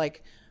personally.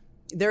 Like,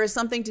 there is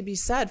something to be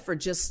said for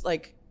just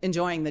like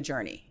enjoying the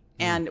journey.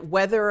 And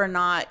whether or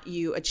not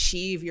you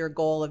achieve your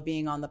goal of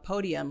being on the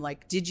podium,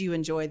 like, did you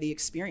enjoy the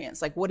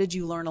experience? Like, what did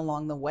you learn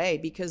along the way?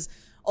 Because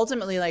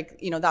ultimately, like,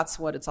 that's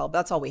what it's all,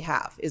 that's all we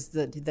have, is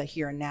the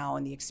here and now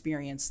and the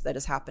experience that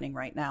is happening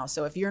right now.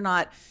 So if you're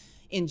not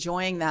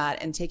enjoying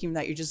that and taking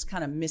that, you're just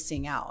kind of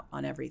missing out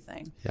on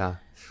everything.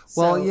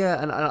 Well,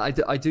 and I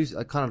do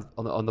kind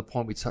of on the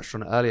point we touched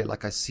on earlier,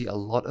 like, I see a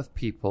lot of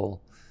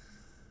people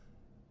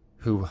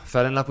who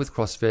fell in love with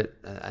CrossFit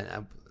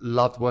and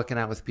loved working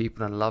out with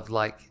people and loved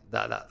like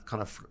that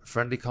kind of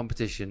friendly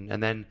competition,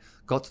 and then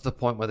got to the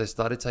point where they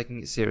started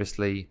taking it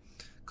seriously,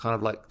 kind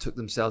of like took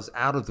themselves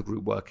out of the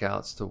group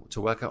workouts to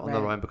work out on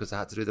their own because they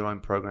had to do their own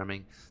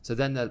programming. So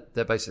then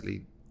they're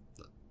basically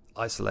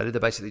isolated.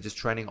 They're basically just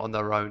training on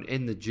their own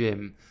in the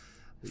gym.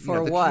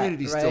 For the what?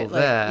 community's still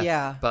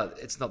there, but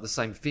it's not the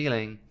same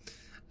feeling.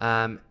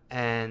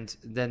 And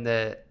then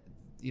they're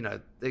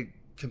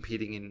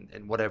competing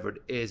in whatever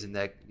it is, and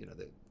they're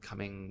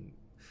coming,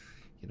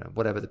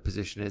 whatever the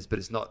position is, but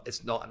it's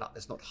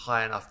not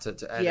high enough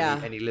to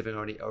earn any living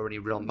or any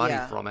real money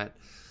from it.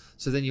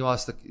 So then you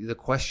ask the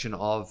question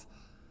of,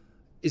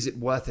 is it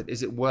worth it?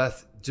 Is it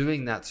worth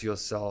doing that to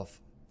yourself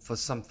for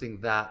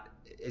something that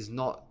is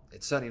not,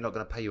 it's certainly not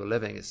going to pay you a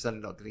living. It's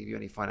certainly not going to give you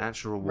any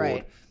financial reward.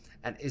 Right.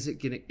 And is it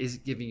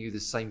giving you the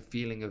same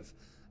feeling of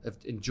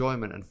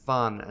enjoyment and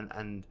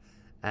fun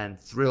and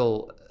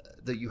thrill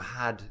that you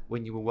had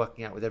when you were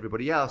working out with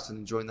everybody else and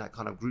enjoying that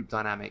kind of group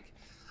dynamic?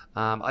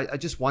 I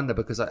just wonder,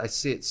 because I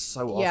see it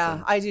so often.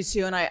 Yeah, I do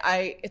too. And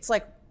it's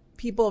like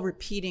people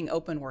repeating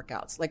open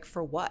workouts. Like,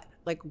 for what?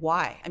 Like,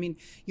 why? I mean,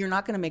 you're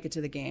not going to make it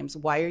to the games.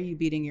 Why are you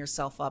beating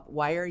yourself up?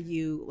 Why are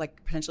you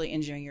like potentially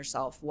injuring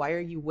yourself? Why are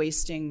you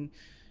wasting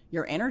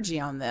your energy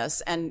on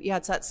this? And yeah,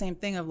 it's that same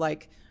thing of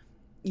like,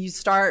 you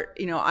start,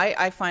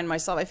 I find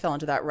myself, I fell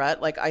into that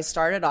rut. Like, I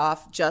started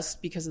off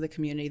just because of the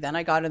community. Then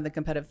I got into the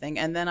competitive thing.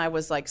 And then I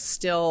was like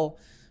still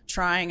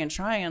trying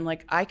and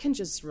like, I can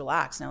just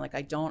relax now. Like,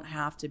 I don't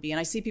have to be. And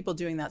I see people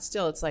doing that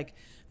still. It's like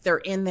they're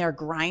in there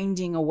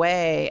grinding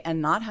away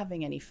and not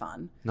having any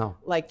fun. No.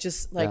 Like,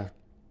 just like, yeah.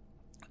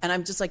 And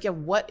I'm just like, yeah,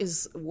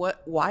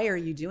 why are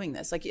you doing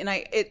this? Like, and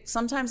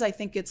sometimes I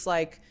think it's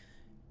like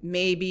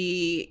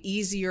maybe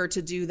easier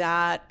to do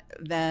that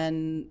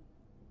than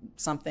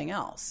something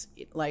else.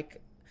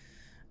 Like,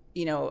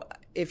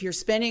 if you're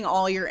spending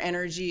all your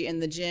energy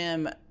in the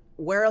gym,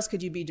 where else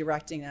could you be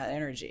directing that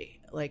energy?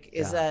 Like,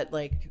 is that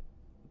like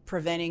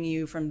preventing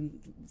you from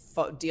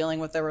dealing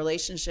with a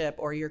relationship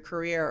or your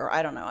career, or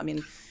I don't know. I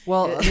mean,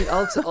 well,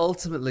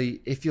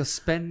 ultimately, if you're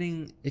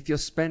spending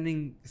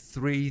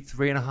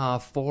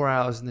 3.5, 4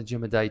 hours in the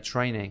gym a day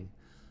training,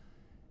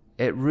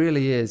 it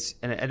really is,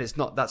 and it's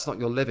not. That's not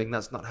your living.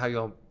 That's not how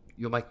you're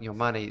making your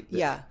money.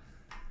 Yeah.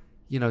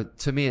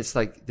 To me, it's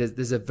like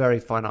there's a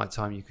very finite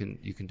time you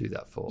can do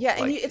that for. Yeah,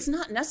 like, and it's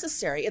not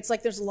necessary. It's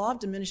like there's a law of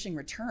diminishing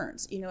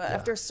returns.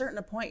 After a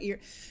certain point,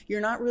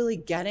 you're not really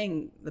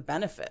getting the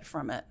benefit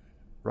from it.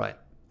 Right.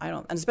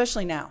 And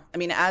especially now. I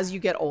mean, as you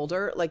get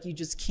older, like, you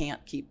just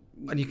can't keep.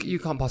 And you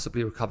can't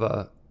possibly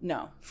recover.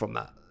 No. From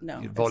that. No.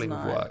 Volume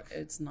of work.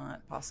 It's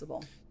not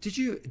possible. Did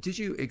you?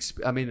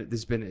 I mean,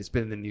 it's been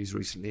in the news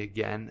recently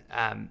again.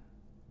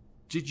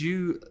 Did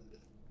you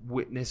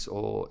witness,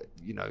 or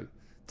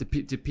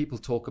did people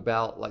talk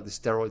about like the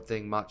steroid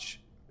thing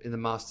much in the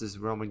Masters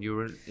realm when you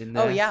were in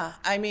there? Oh yeah,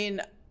 I mean,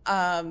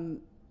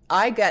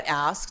 I get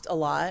asked a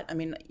lot. I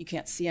mean, you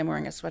can't see I'm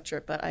wearing a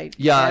sweatshirt, but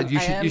you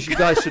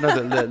guys should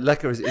know that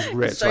Leka is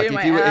rich. Like,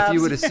 if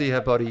you were to see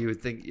her body, you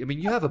would think. I mean,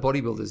 you have a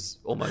bodybuilder's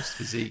almost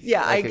physique.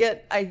 Yeah,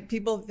 like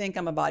people think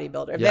I'm a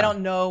bodybuilder. If they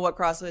don't know what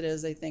CrossFit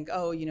is, they think,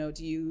 oh,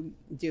 do you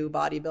do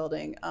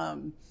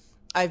bodybuilding?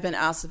 I've been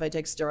asked if I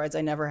take steroids.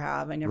 I never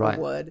have. I never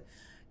would.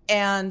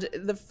 And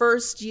the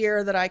first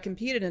year that I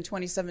competed in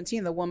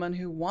 2017, the woman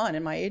who won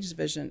in my age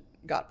division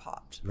got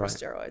popped for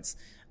steroids.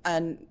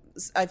 And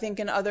I think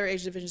in other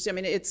age divisions, I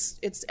mean,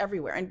 it's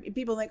everywhere. And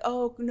people think,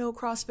 oh, no,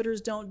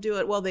 CrossFitters don't do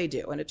it. Well, they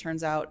do. And it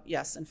turns out,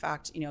 yes, in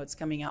fact, it's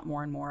coming out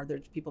more and more.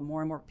 There's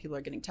more and more people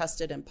are getting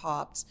tested and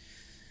popped.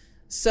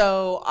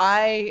 So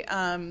I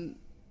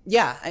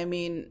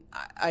mean,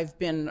 I've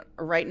been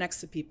right next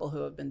to people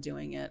who have been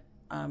doing it.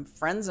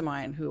 Friends of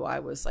mine who I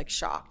was like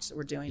shocked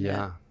were doing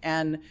it.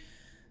 And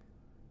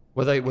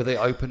were they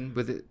open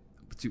with it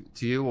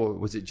to you, or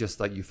was it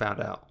just like you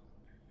found out?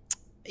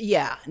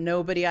 Yeah,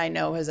 nobody I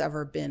know has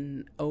ever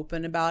been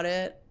open about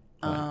it.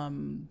 Right.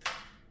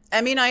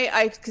 I mean,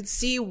 I could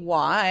see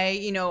why,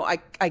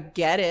 I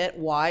get it,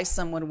 why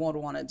someone would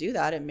want to do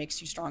that. It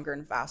makes you stronger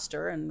and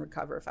faster and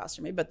recover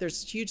faster, maybe. But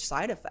there's huge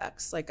side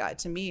effects. Like,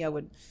 to me,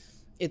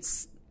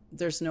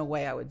 there's no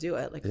way I would do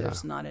it. Like,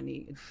 there's no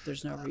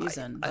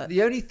reason.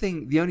 The only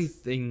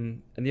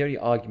thing, and the only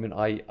argument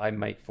I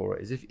make for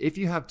it is if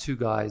you have two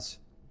guys,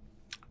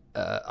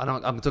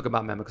 I'm talking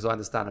about men because I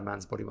understand a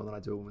man's body more than I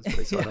do a woman's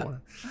body, so I don't want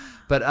to.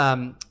 But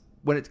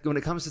when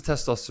it comes to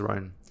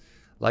testosterone,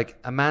 like,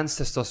 a man's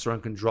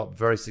testosterone can drop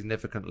very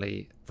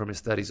significantly from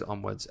his 30s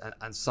onwards,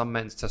 and some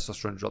men's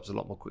testosterone drops a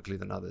lot more quickly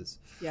than others.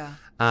 Yeah.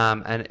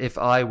 And if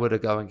I were to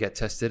go and get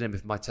tested, and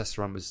if my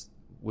testosterone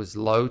was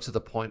low to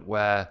the point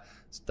where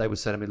they would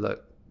say to me,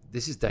 look,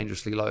 this is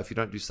dangerously low. If you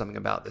don't do something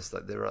about this,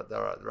 like, there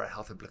are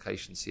health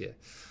implications here.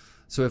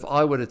 So if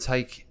I were to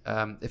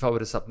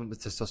supplement with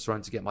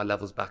testosterone to get my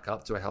levels back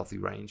up to a healthy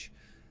range,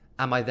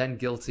 am I then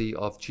guilty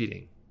of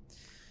cheating?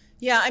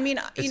 Yeah, I mean,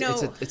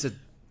 it's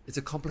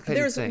a complicated thing.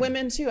 There's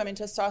women too. I mean,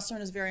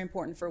 testosterone is very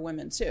important for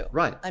women too.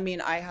 Right. I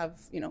mean, I have,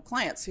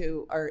 clients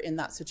who are in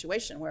that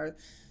situation where,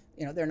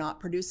 they're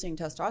not producing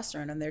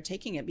testosterone and they're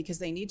taking it because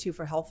they need to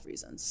for health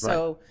reasons. Right.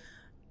 So,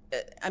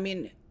 I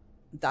mean,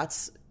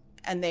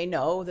 and they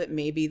know that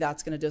maybe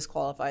that's going to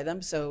disqualify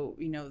them. So,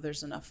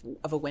 there's enough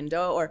of a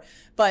window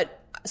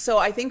so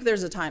I think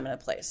there's a time and a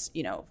place,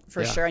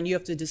 for sure. And you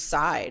have to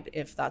decide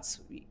if that's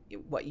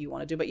what you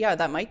want to do. But yeah,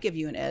 that might give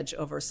you an edge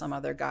over some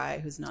other guy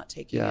who's not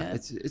taking it. Yeah,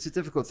 it's a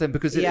difficult thing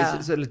because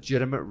it's a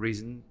legitimate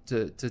reason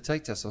to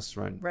take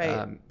testosterone.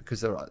 Right.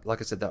 Because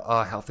like I said, there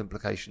are health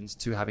implications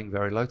to having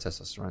very low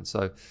testosterone.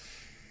 So,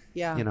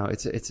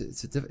 it's a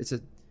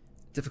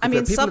difficult. I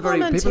mean,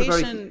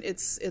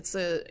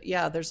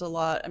 supplementation, there's a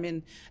lot. I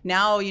mean,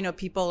 now,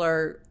 people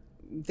are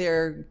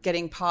they're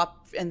getting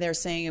pop and they're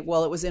saying,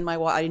 well, it was in my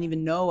water. I didn't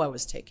even know I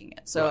was taking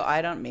it. So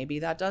maybe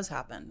that does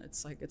happen.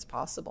 It's like, it's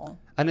possible.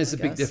 And there's a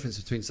big difference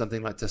between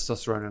something like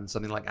testosterone and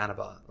something like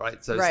Anavar,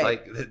 right? So it's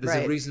like,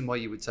 there's a reason why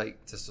you would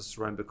take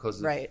testosterone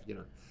because of, you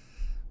know,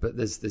 but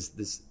there's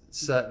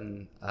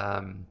certain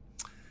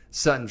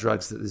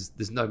drugs that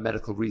there's no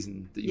medical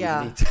reason that you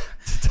would need to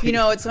take. You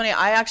know, it's funny.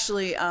 I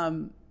actually,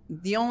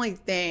 the only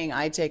thing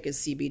I take is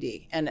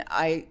CBD. And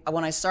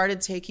when I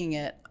started taking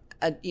it,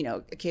 you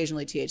know,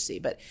 occasionally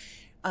THC, but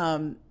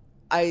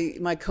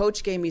my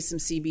coach gave me some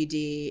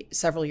CBD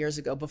several years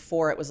ago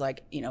before it was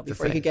like, you know,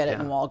 before you could get it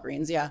in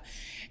Walgreens. Yeah.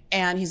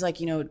 And he's like,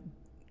 you know,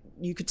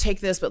 you could take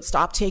this, but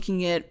stop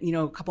taking it, you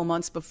know, a couple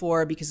months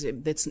before because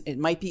it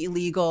might be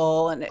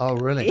illegal. And oh,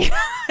 really?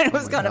 It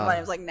was kind of funny.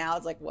 It was like, now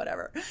it's like,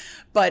 whatever,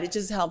 but it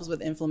just helps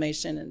with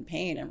inflammation and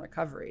pain and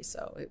recovery.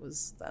 So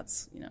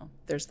that's, you know,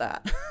 there's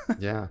that.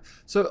 Yeah.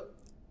 So,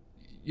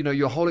 you know,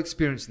 your whole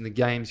experience in the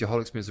games, your whole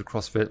experience of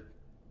CrossFit,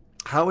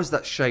 how has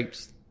that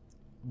shaped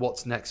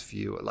what's next for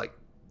you? Like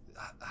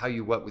how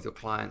you work with your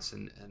clients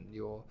and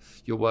your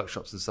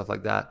workshops and stuff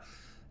like that.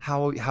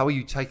 How are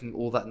you taking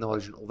all that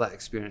knowledge and all that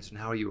experience and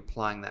how are you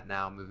applying that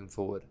now moving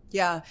forward?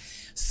 Yeah.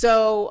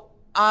 So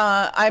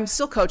I'm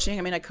still coaching.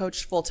 I mean, I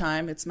coach full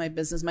time. It's my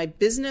business. My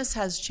business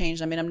has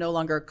changed. I mean, I'm no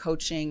longer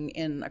coaching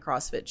in a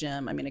CrossFit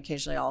gym. I mean,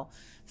 occasionally I'll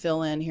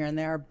fill in here and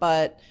there,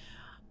 but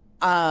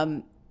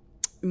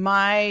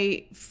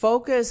my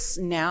focus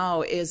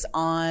now is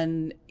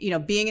on, you know,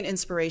 being an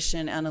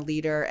inspiration and a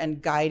leader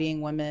and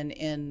guiding women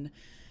in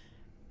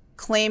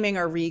claiming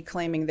or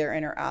reclaiming their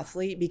inner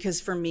athlete.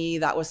 Because for me,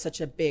 that was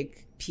such a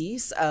big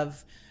piece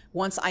of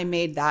once I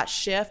made that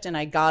shift and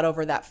I got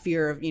over that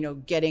fear of, you know,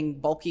 getting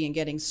bulky and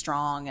getting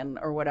strong and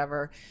or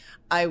whatever,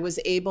 I was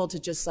able to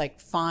just like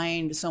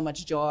find so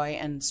much joy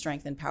and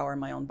strength and power in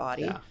my own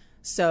body. Yeah.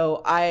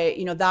 So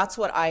you know, that's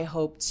what I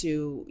hope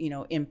to, you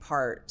know,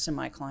 impart to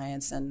my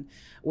clients and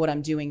what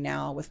I'm doing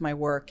now with my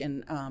work.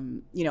 And,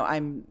 you know,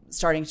 I'm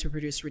starting to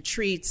produce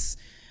retreats.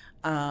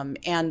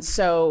 And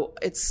so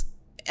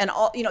and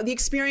all, you know, the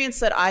experience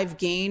that I've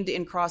gained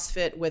in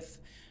CrossFit with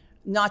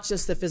not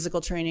just the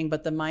physical training,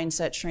 but the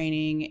mindset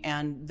training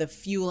and the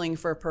fueling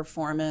for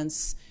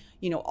performance,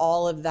 you know,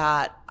 all of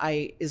that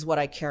is what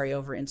I carry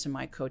over into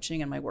my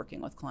coaching and my working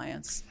with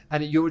clients.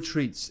 And at your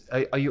retreats,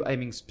 are you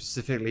aiming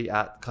specifically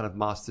at kind of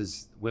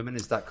masters women?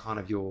 Is that kind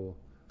of your...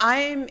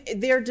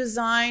 They're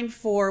designed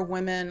for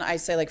women, I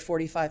say like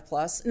 45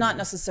 plus, not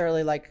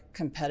necessarily like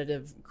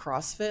competitive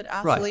CrossFit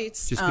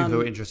athletes. Right. Just people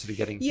who are interested in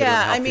getting fitter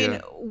yeah, and healthier. I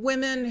mean,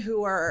 women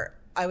who are,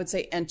 I would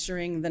say,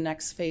 entering the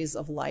next phase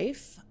of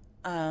life.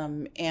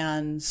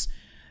 And,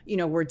 you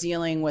know, we're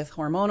dealing with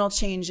hormonal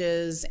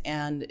changes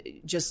and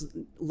just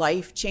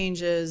life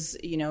changes,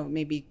 you know,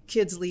 maybe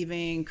kids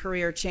leaving,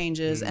 career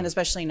changes, and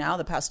especially now,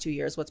 the past 2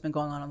 years, what's been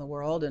going on in the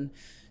world and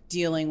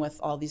dealing with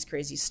all these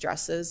crazy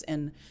stresses.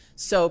 And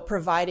so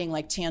providing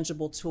like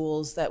tangible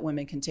tools that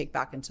women can take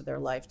back into their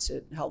life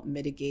to help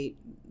mitigate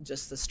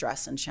just the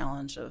stress and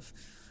challenge of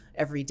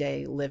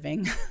everyday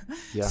living.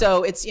 Yeah.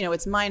 So it's, you know,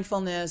 it's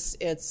mindfulness,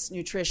 it's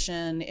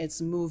nutrition,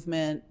 it's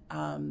movement.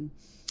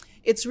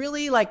 It's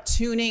really like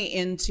tuning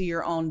into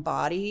your own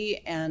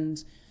body.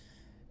 And,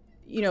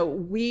 you know,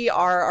 we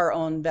are our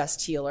own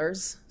best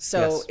healers.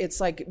 So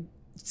it's like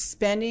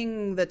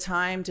spending the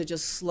time to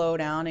just slow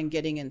down and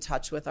getting in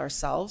touch with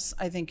ourselves,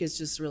 I think is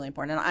just really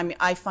important. And I mean,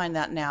 I find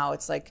that now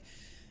it's like,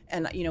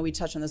 and, you know, we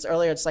touched on this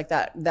earlier, it's like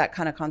that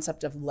kind of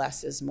concept of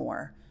less is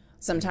more.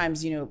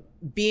 Sometimes, you know,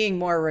 being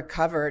more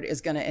recovered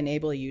is going to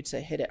enable you to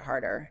hit it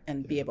harder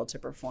and be able to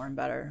perform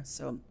better.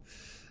 So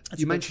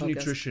you mentioned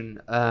nutrition.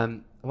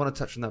 I want to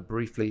touch on that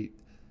briefly.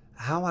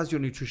 How has your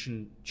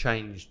nutrition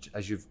changed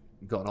as you've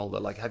gotten older?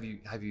 Like, have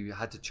you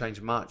had to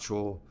change much,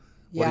 or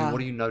what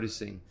are you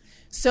noticing?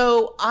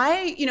 So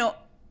you know,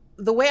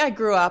 the way I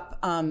grew up,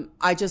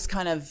 I just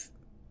kind of,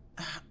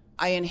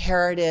 I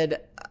inherited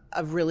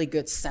a really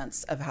good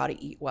sense of how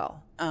to eat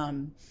well.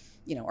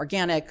 You know,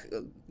 organic,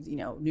 you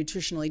know,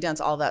 nutritionally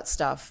dense, all that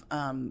stuff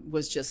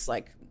was just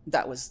like,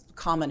 that was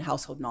common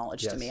household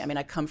knowledge to me. I mean,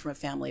 I come from a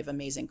family of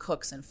amazing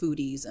cooks and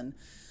foodies. And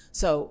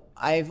so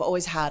I've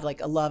always had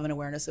like a love and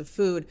awareness of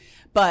food.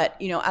 But,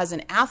 you know, as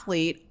an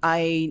athlete,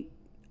 I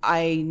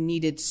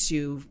needed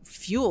to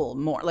fuel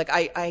more. Like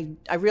I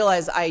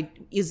realized I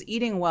is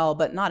eating well,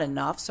 but not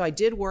enough. So I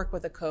did work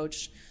with a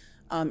coach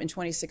in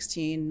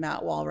 2016,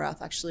 Matt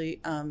Walrath,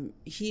 actually.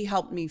 He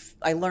helped me.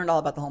 I learned all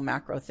about the whole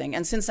macro thing.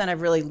 And since then,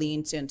 I've really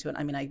leaned into it.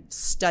 I mean, I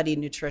studied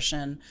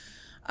nutrition.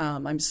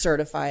 I'm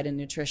certified in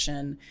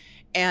nutrition.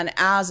 And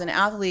as an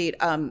athlete,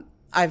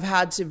 I've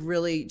had to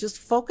really just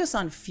focus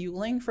on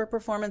fueling for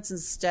performance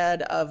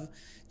instead of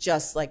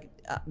just like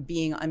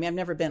being, I mean, I've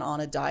never been on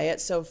a diet.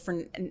 So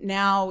for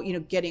now, you know,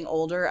 getting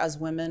older as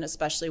women,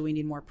 especially, we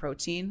need more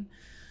protein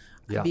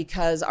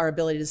because our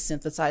ability to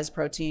synthesize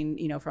protein,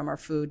 you know, from our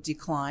food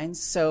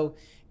declines. So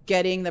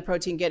getting the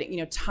protein, you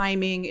know,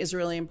 timing is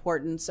really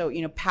important. So,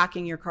 you know,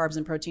 packing your carbs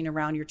and protein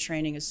around your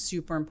training is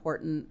super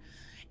important.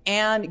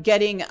 and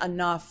getting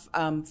enough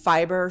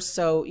fiber.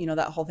 So,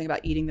 that whole thing about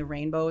eating the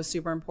rainbow is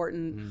super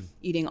important.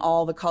 Eating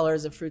all the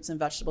colors of fruits and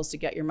vegetables to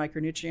get your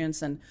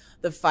micronutrients and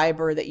the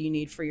fiber that you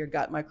need for your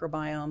gut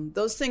microbiome.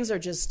 Those things are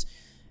just,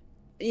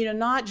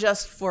 not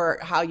just for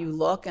how you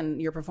look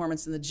and your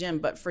performance in the gym,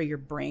 but for your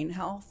brain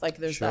health. Like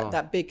there's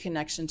that big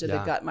connection to the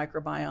gut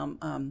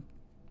microbiome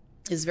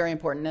is very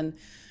important. And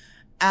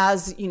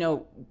as,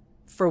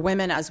 for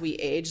women, as we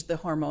age, the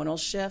hormonal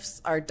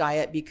shifts, our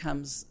diet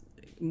becomes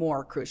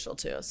more crucial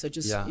too. So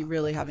just you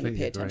really having to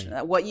pay attention to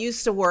that. What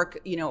used to work,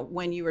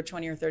 when you were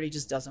 20 or 30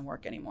 just doesn't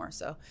work anymore.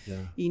 So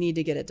you need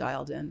to get it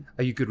dialed in.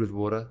 Are you good with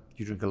water? Do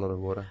you drink a lot of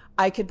water?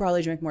 I could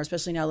probably drink more,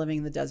 especially now living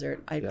in the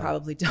desert. I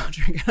probably don't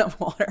drink enough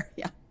water.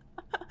 Yeah.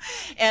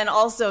 And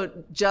also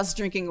just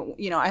drinking,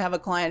 I have a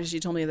client, she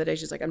told me the other day,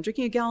 she's like, I'm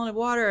drinking a gallon of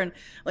water, and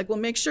like, well,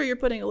 make sure you're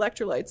putting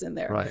electrolytes in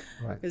there. Right.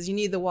 Because you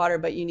need the water,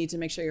 but you need to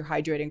make sure you're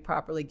hydrating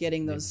properly,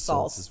 getting those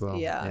salts as well.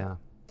 Yeah.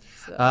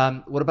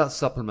 So. What about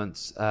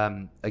supplements?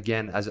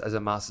 Again, as a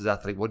masters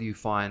athlete, what do you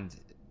find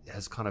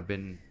has kind of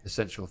been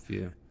essential for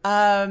you?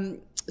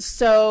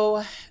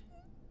 So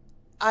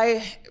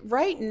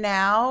right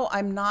now,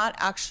 I'm not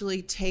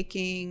actually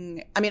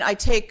taking, I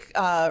take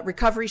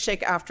recovery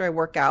shake after I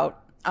work out.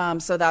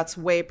 So that's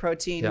whey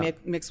protein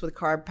mixed with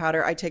carb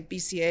powder. I take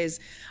BCAAs.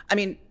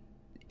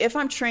 If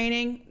I'm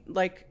training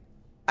like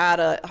at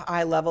a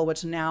high level,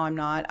 which now I'm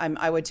not,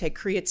 I would take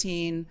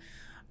creatine.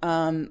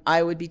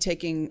 I would be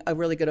taking a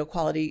really good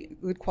quality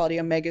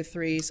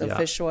omega-3, so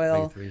fish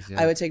oil.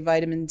 I would take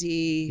vitamin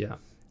D,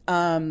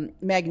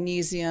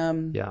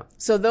 magnesium.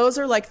 So those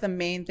are like the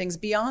main things.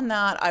 Beyond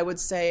that, I would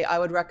say I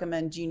would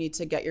recommend you need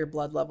to get your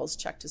blood levels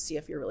checked to see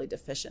if you're really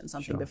deficient in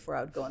something before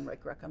I would go and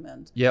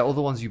recommend. Yeah, all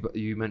the ones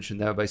you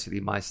mentioned, they were basically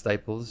my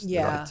staples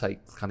that I would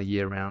take kind of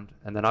year round.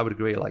 And then I would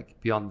agree,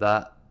 like beyond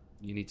that,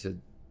 you need to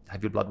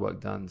have your blood work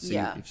done, see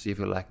if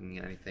you're lacking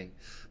in anything.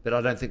 But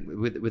I don't think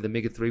with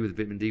omega-3, with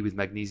vitamin D, with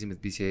magnesium,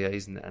 with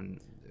BCAAs and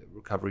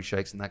recovery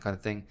shakes and that kind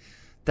of thing,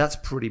 that's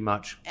pretty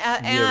much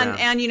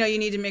and you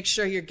need to make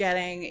sure you're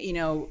getting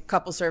a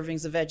couple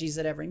servings of veggies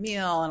at every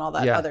meal and all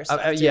that other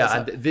stuff too, so.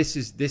 And this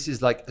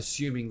is like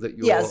assuming that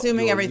your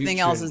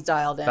everything else is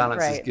dialed in,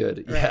 balance is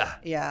good.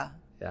 Yeah.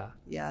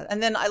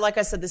 And then like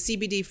I said, the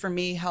CBD for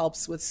me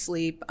helps with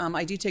sleep.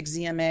 I do take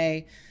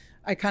ZMA.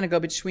 I kind of go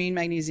between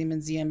magnesium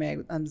and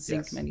ZMA,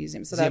 zinc,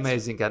 magnesium. So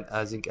ZMA,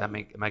 that's zinc and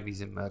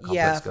magnesium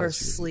complex. For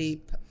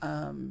sleep.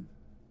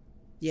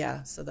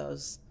 So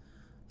those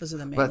are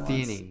the main ones. But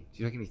theanine,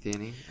 do you take any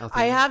theanine?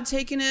 I have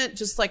taken it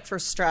just like for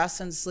stress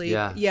and sleep.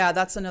 Yeah,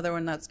 that's another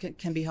one that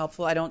can be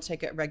helpful. I don't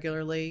take it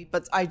regularly,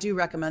 but I do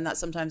recommend that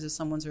sometimes if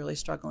someone's really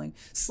struggling.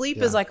 Sleep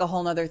is like a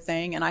whole nother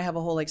thing, and I have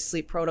a whole like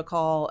sleep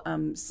protocol,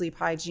 sleep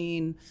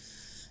hygiene.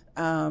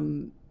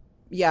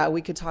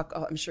 We could talk.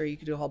 I'm sure you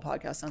could do a whole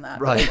podcast on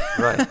that. Right.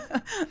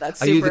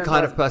 That's super. Are you the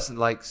kind of person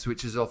like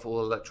switches off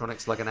all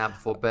electronics like an hour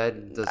before bed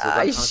and does all that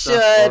kind of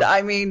stuff? I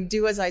should.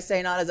 Do as I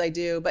say, not as I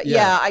do. But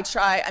I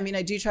try.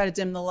 I do try to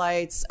dim the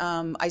lights.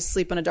 I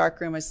sleep in a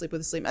dark room. I sleep with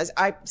a sleep.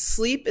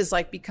 Sleep is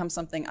like become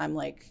something.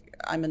 I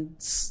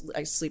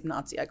sleep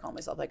Nazi. I call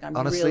myself like I'm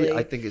honestly. Really,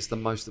 I think it's the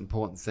most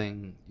important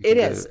thing. It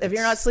is. If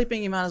you're not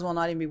sleeping, you might as well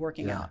not even be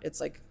working out. It's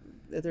like.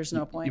 There's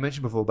no point. You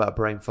mentioned before about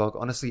brain fog.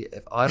 Honestly,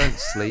 if I don't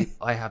sleep,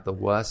 I have the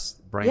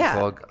worst brain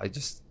fog. I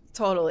just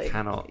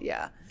cannot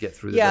get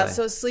through the day.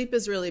 So sleep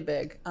is really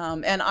big.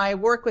 And I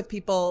work with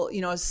people,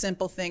 a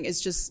simple thing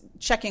is just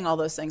checking all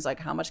those things, like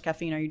how much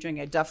caffeine are you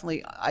drinking?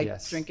 I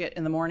drink it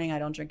in the morning. I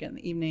don't drink it in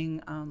the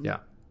evening.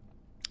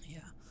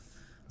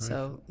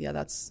 So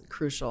that's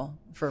crucial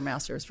for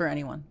masters, for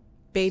anyone.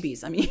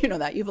 Babies. You know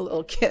that. You have a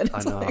little kid.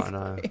 I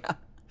know. Yeah.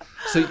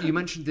 So you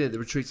mentioned the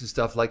retreats and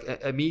stuff. Like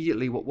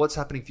immediately, what's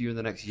happening for you in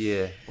the next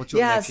year? What's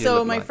your next year so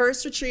look my like?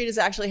 first retreat is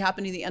actually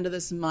happening the end of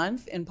this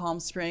month in Palm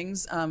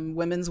Springs,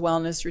 women's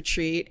wellness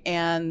retreat,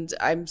 and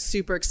I'm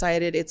super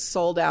excited. It's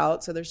sold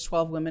out, so there's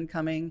 12 women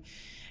coming,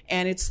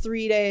 and it's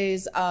 3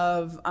 days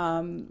of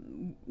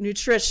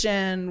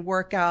nutrition,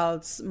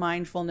 workouts,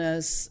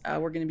 mindfulness.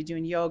 We're going to be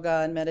doing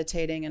yoga and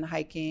meditating and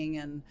hiking,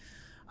 and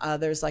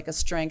there's like a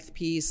strength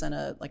piece and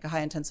a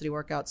high intensity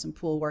workout, some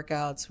pool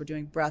workouts. We're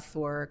doing breath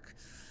work.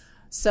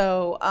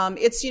 So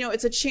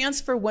it's a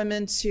chance for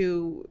women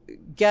to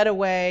get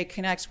away,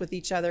 connect with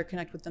each other,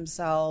 connect with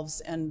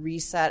themselves, and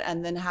reset,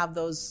 and then have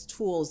those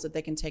tools that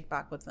they can take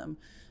back with them.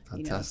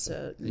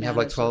 Fantastic. You have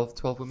like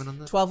 12 women on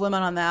that? 12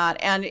 women on that.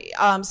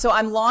 And so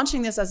I'm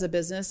launching this as a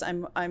business.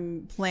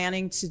 I'm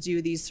planning to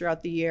do these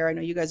throughout the year. I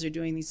know you guys are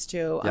doing these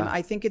too.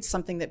 I think it's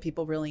something that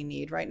people really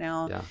need right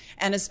now. Yeah.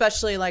 And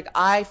especially like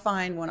I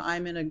find when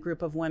I'm in a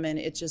group of women,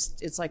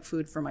 it's like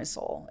food for my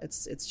soul.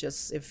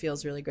 It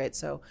feels really great.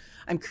 So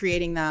I'm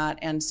creating that.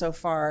 And so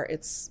far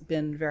it's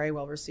been very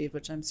well received,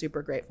 which I'm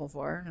super grateful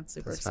for. It's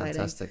super exciting.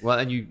 Fantastic. Well,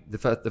 and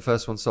the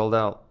first one sold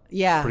out.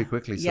 Pretty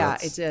quickly. So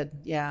it did.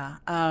 Yeah.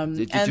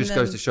 It just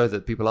goes to show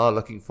that people are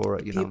looking for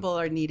it. People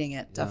are needing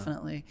it,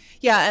 definitely.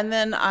 Yeah. And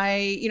then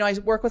I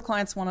work with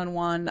clients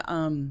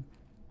one-on-one.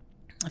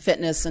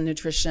 fitness and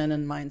nutrition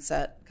and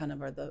mindset kind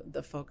of are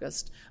the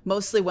focused.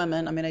 Mostly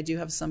women. I mean, I do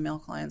have some male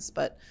clients,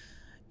 but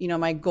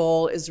my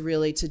goal is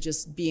really to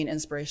just be an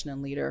inspiration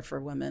and leader for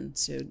women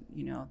to,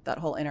 that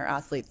whole inner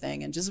athlete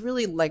thing, and just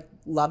really like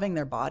loving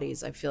their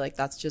bodies. I feel like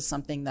that's just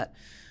something that,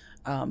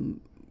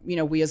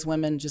 we as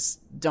women just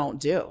don't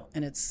do.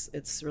 And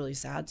it's really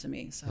sad to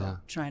me. So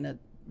trying to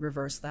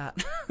reverse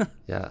that.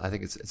 Yeah, I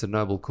think it's a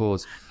noble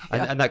cause.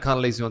 And that kind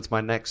of leads me on to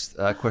my next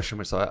question,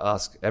 which I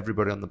ask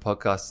everybody on the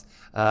podcast.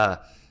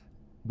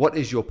 What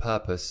is your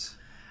purpose?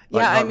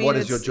 What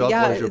is your job?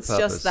 Yeah, what is your it's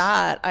purpose? just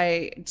that.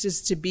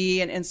 Just to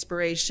be an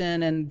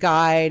inspiration and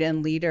guide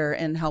and leader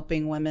in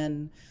helping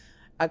women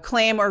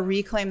claim or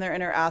reclaim their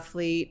inner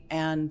athlete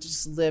and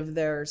just live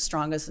their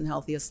strongest and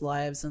healthiest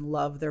lives and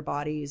love their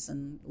bodies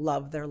and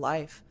love their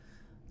life.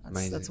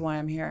 That's why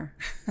I'm here.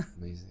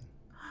 Amazing.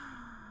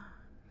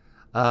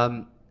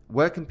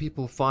 Where can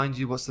people find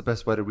you? What's the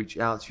best way to reach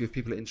out to you if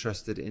people are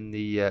interested in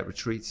the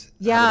retreat?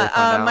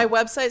 Yeah, my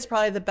website is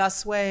probably the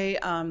best way.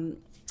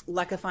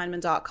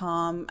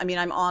 LekaFeynman.com. I mean,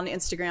 I'm on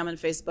Instagram and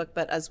Facebook,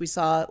 but as we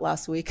saw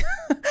last week,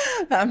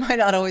 I might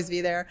not always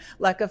be there.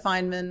 Leka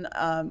Feynman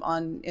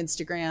on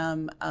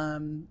Instagram,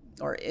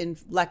 or in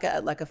Leka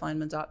at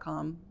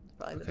LekaFeynman.com.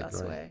 Probably the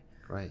best way.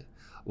 Great.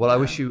 Well, I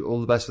wish you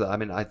all the best for that. I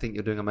mean, I think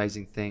you're doing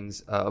amazing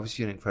things.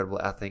 Obviously, you're an incredible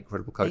athlete,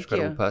 incredible coach,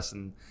 incredible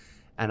person.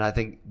 And I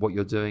think what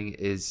you're doing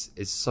is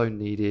so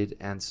needed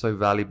and so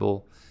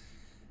valuable.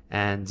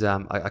 And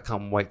I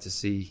can't wait to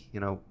see,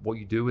 what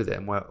you do with it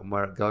and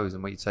where it goes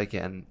and where you take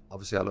it. And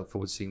obviously, I look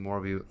forward to seeing more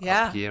of you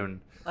up here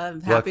and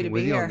I'm happy working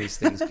with you on these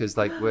things. Because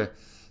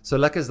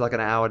Leka's like an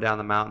hour down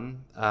the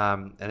mountain,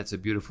 and it's a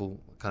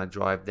beautiful kind of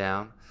drive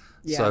down.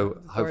 Yeah,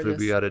 so hopefully we'll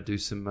be able to do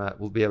some.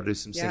 We'll be able to do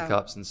some sync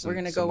ups and some. We're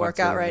gonna go work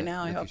out right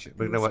now. I hope.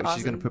 We're gonna work. Awesome.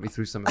 She's gonna put me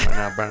through something right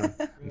now, Brandon.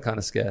 I'm kind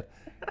of scared.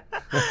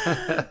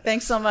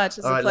 Thanks so much.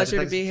 It's a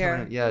pleasure to be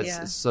here. Yeah,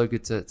 it's so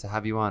good to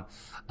have you on.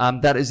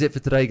 That is it for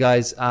today,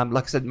 guys.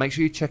 Like I said, make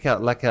sure you check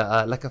out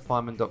Leka,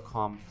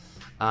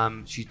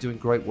 LekaFeynman.com. She's doing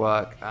great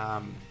work.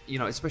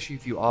 Especially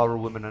if you are a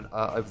woman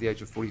over the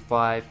age of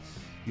 45,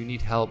 you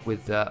need help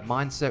with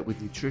mindset,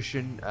 with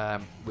nutrition,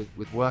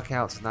 with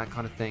workouts and that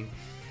kind of thing.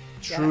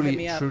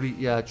 Truly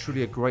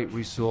a great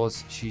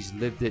resource. She's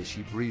lived it.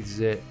 She breathes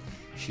it.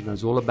 She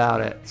knows all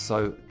about it.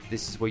 So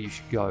this is where you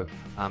should go.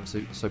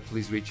 So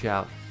please reach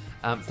out.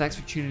 Thanks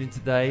for tuning in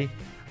today.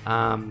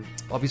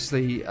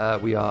 Obviously,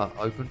 we are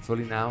open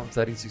fully now,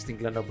 1316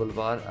 Glendale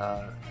Boulevard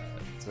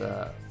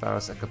at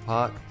Pharos Echo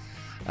Park.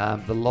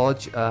 The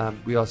Lodge,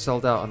 we are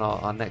sold out on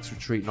our next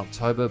retreat in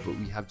October, but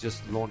we have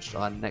just launched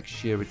our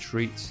next year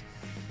retreats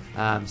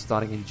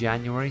starting in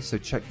January. So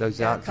check those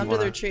out. Come to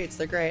the retreats.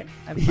 They're great.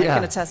 I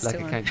can attest to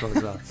them.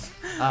 As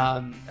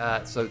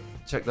well. So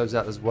check those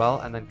out as well,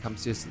 and then come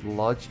see us at the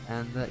Lodge.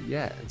 And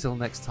until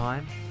next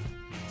time,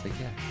 take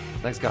care.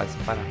 Thanks, guys.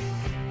 Bye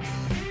now.